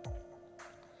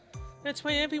 That's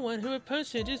why everyone who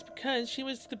opposed her just because she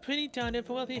was the pretty daughter of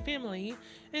a wealthy family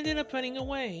ended up running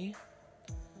away.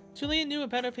 Juliet knew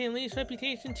about her family's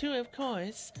reputation too, of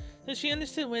course, so she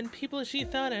understood when people she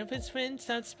thought of as friends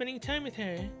stopped spending time with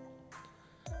her.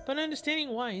 But understanding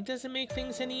why doesn't make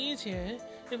things any easier.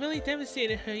 It really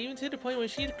devastated her, even to the point where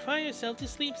she'd cry herself to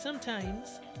sleep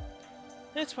sometimes.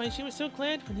 That's why she was so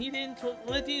glad when he didn't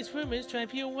let these rumors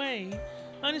drive you away.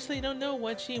 Honestly, I don't know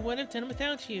what she would have done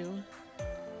without you.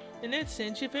 In that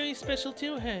sense, you're very special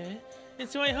to her. And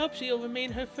so I hope she'll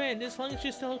remain her friend as long as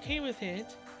you're still okay with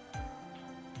it.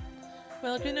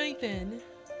 Well, good night then.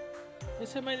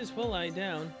 Guess I might as well lie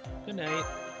down. Good night.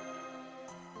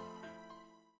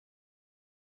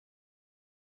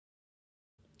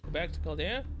 Back to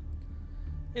Caldera?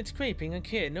 It's great being a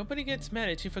kid. Nobody gets mad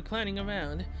at you for clowning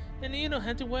around, and you don't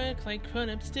have to work like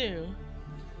grown-ups do.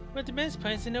 But the best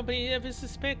part is that nobody ever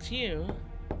suspects you.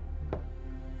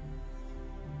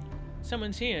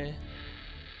 Someone's here.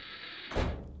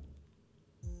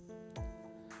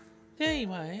 There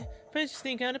you are. First you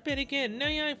sneak out a bit again. Now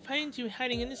I find you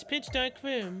hiding in this pitch-dark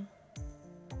room.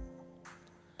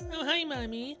 Oh, hi,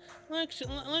 Mommy. Looks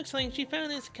like she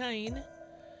found us, Kain.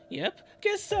 Yep,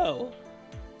 guess so.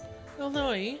 Oh,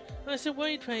 Lori, I was so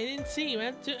worried I didn't see you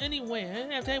anywhere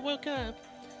after I woke up.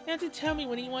 You have to tell me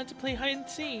when you want to play hide and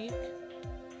seek.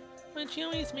 But you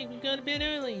always make me go to bed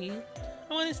early.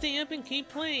 I want to stay up and keep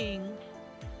playing.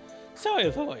 Sorry,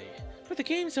 Lori, but the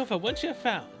game's over once you're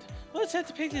found. We'll just have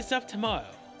to pick this up tomorrow.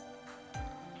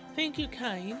 Thank you,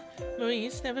 Kain.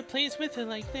 Maurice never plays with her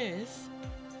like this.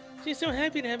 She's so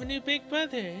happy to have a new big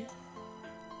brother.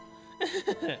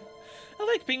 I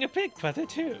like being a big brother,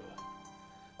 too.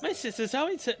 My sister's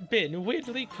always been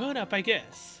weirdly grown up, I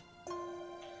guess.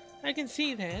 I can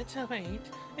see that. Alright,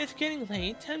 it's getting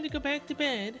late. Time to go back to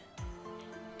bed.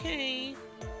 Okay.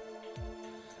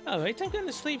 Alright, I'm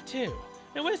gonna sleep too.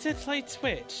 And where's that light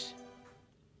switch?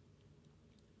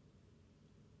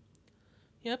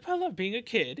 Yep, I love being a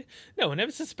kid. No one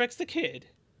ever suspects the kid.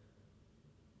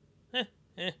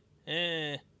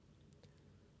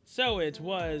 So it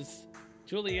was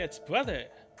Juliet's brother.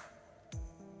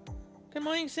 Good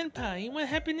morning, Senpai. What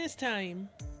happened this time?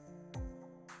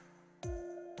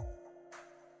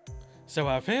 So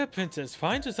our fair princess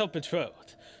finds herself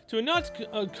betrothed to a not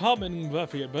a common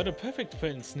ruffian, but a perfect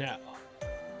prince now.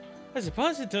 I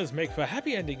suppose it does make for a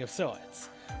happy ending of sorts,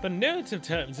 but in narrative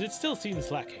terms it still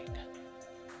seems lacking.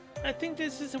 I think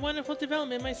this is a wonderful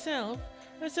development myself.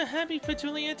 I'm so happy for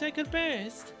Juliet I could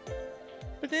burst.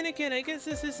 But then again, I guess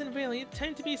this isn't really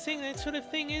time to be saying that sort of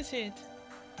thing, is it?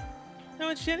 Now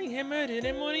it's Shedingham murdered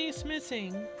and Maurice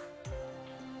missing.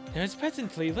 There is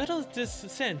presently little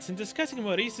sense in discussing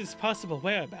Maurice's possible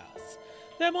whereabouts.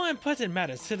 There are more important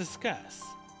matters to discuss.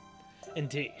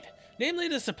 Indeed, namely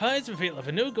the surprise reveal of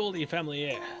a new Goldie family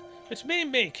heir, which may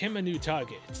make him a new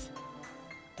target.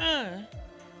 Ah.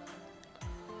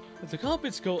 But the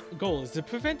culprit's goal is to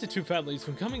prevent the two families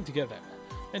from coming together,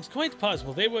 and it's quite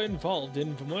possible they were involved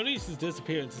in Maurice's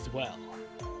disappearance as well.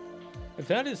 If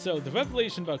that is so, the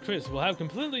revelation about Chris will have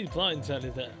completely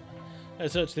blindsided them.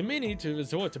 As such, they may need to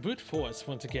resort to brute force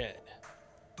once again.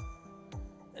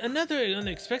 Another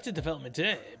unexpected development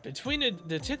today, between a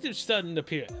detective's sudden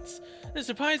appearance and the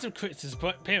surprise of Chris's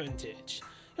parentage,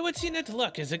 it would seem that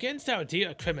luck is against our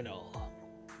dear criminal.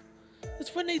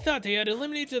 It's when they thought they had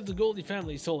eliminated the Goldie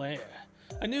family's sole heir,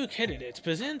 a new candidate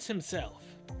presents himself.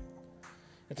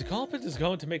 If the culprit is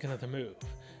going to make another move,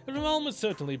 it will almost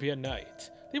certainly be at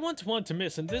night. They won't want to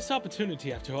miss this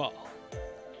opportunity after all.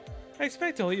 I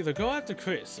expect they'll either go after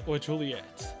Chris or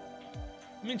Juliet.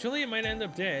 I mean, Juliet might end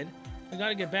up dead. I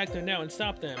gotta get back there now and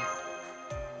stop them.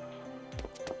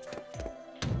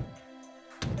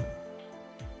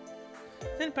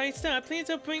 Senpai, stop. Please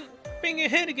don't bang your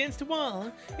head against the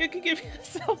wall. You could give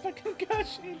yourself a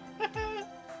concussion.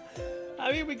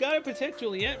 I mean, we gotta protect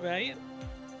Juliet, right?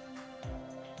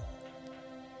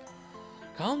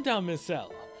 Calm down, Miss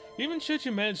L. Even should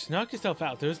you manage to knock yourself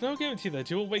out, there is no guarantee that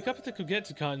you will wake up at the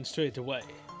Kogetsukan straight away.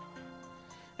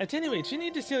 At any rate, you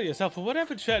need to steel yourself for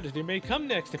whatever tragedy may come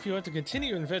next if you are to continue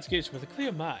your investigation with a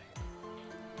clear mind.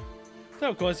 So,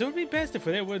 of course, it would be best if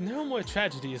there were no more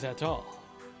tragedies at all.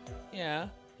 Yeah,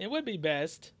 it would be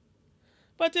best.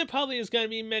 But there probably is going to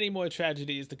be many more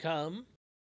tragedies to come.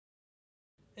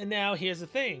 And now, here's the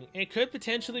thing. It could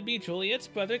potentially be Juliet's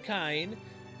brother, Kain,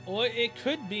 or it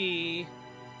could be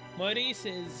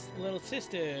Maurice's little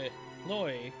sister,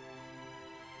 Lori.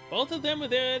 Both of them were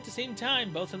there at the same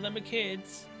time. Both of them are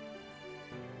kids.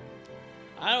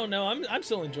 I don't know. I'm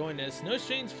still enjoying this. No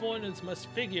strange foreigners must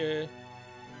figure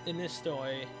in this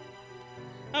story.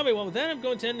 Alright, well with that I'm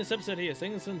going to end this episode here.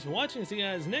 Thanks for watching. See you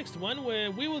guys next one,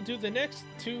 where we will do the next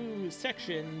two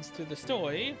sections to the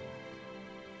story.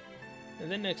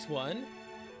 And the next one.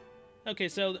 Okay,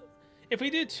 so if we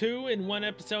do 2 in one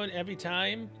episode every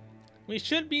time, we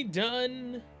should be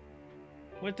done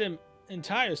with the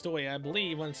entire story, I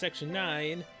believe, on section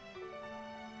 9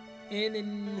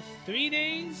 in 3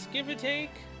 days, give or take,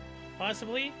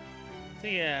 possibly. So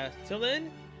yeah, till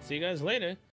then, see you guys later.